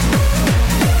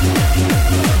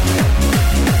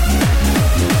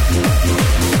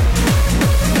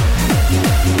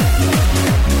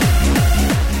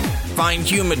 Find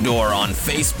Humidor on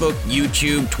Facebook,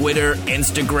 YouTube, Twitter,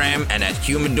 Instagram, and at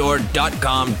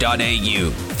humidor.com.au.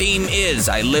 Theme is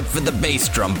I Live for the Bass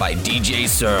Drum by DJ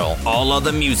Searle. All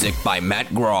other music by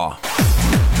Matt Graw.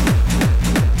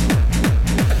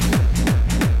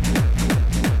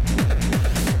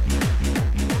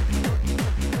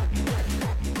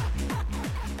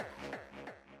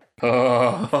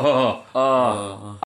 Oh.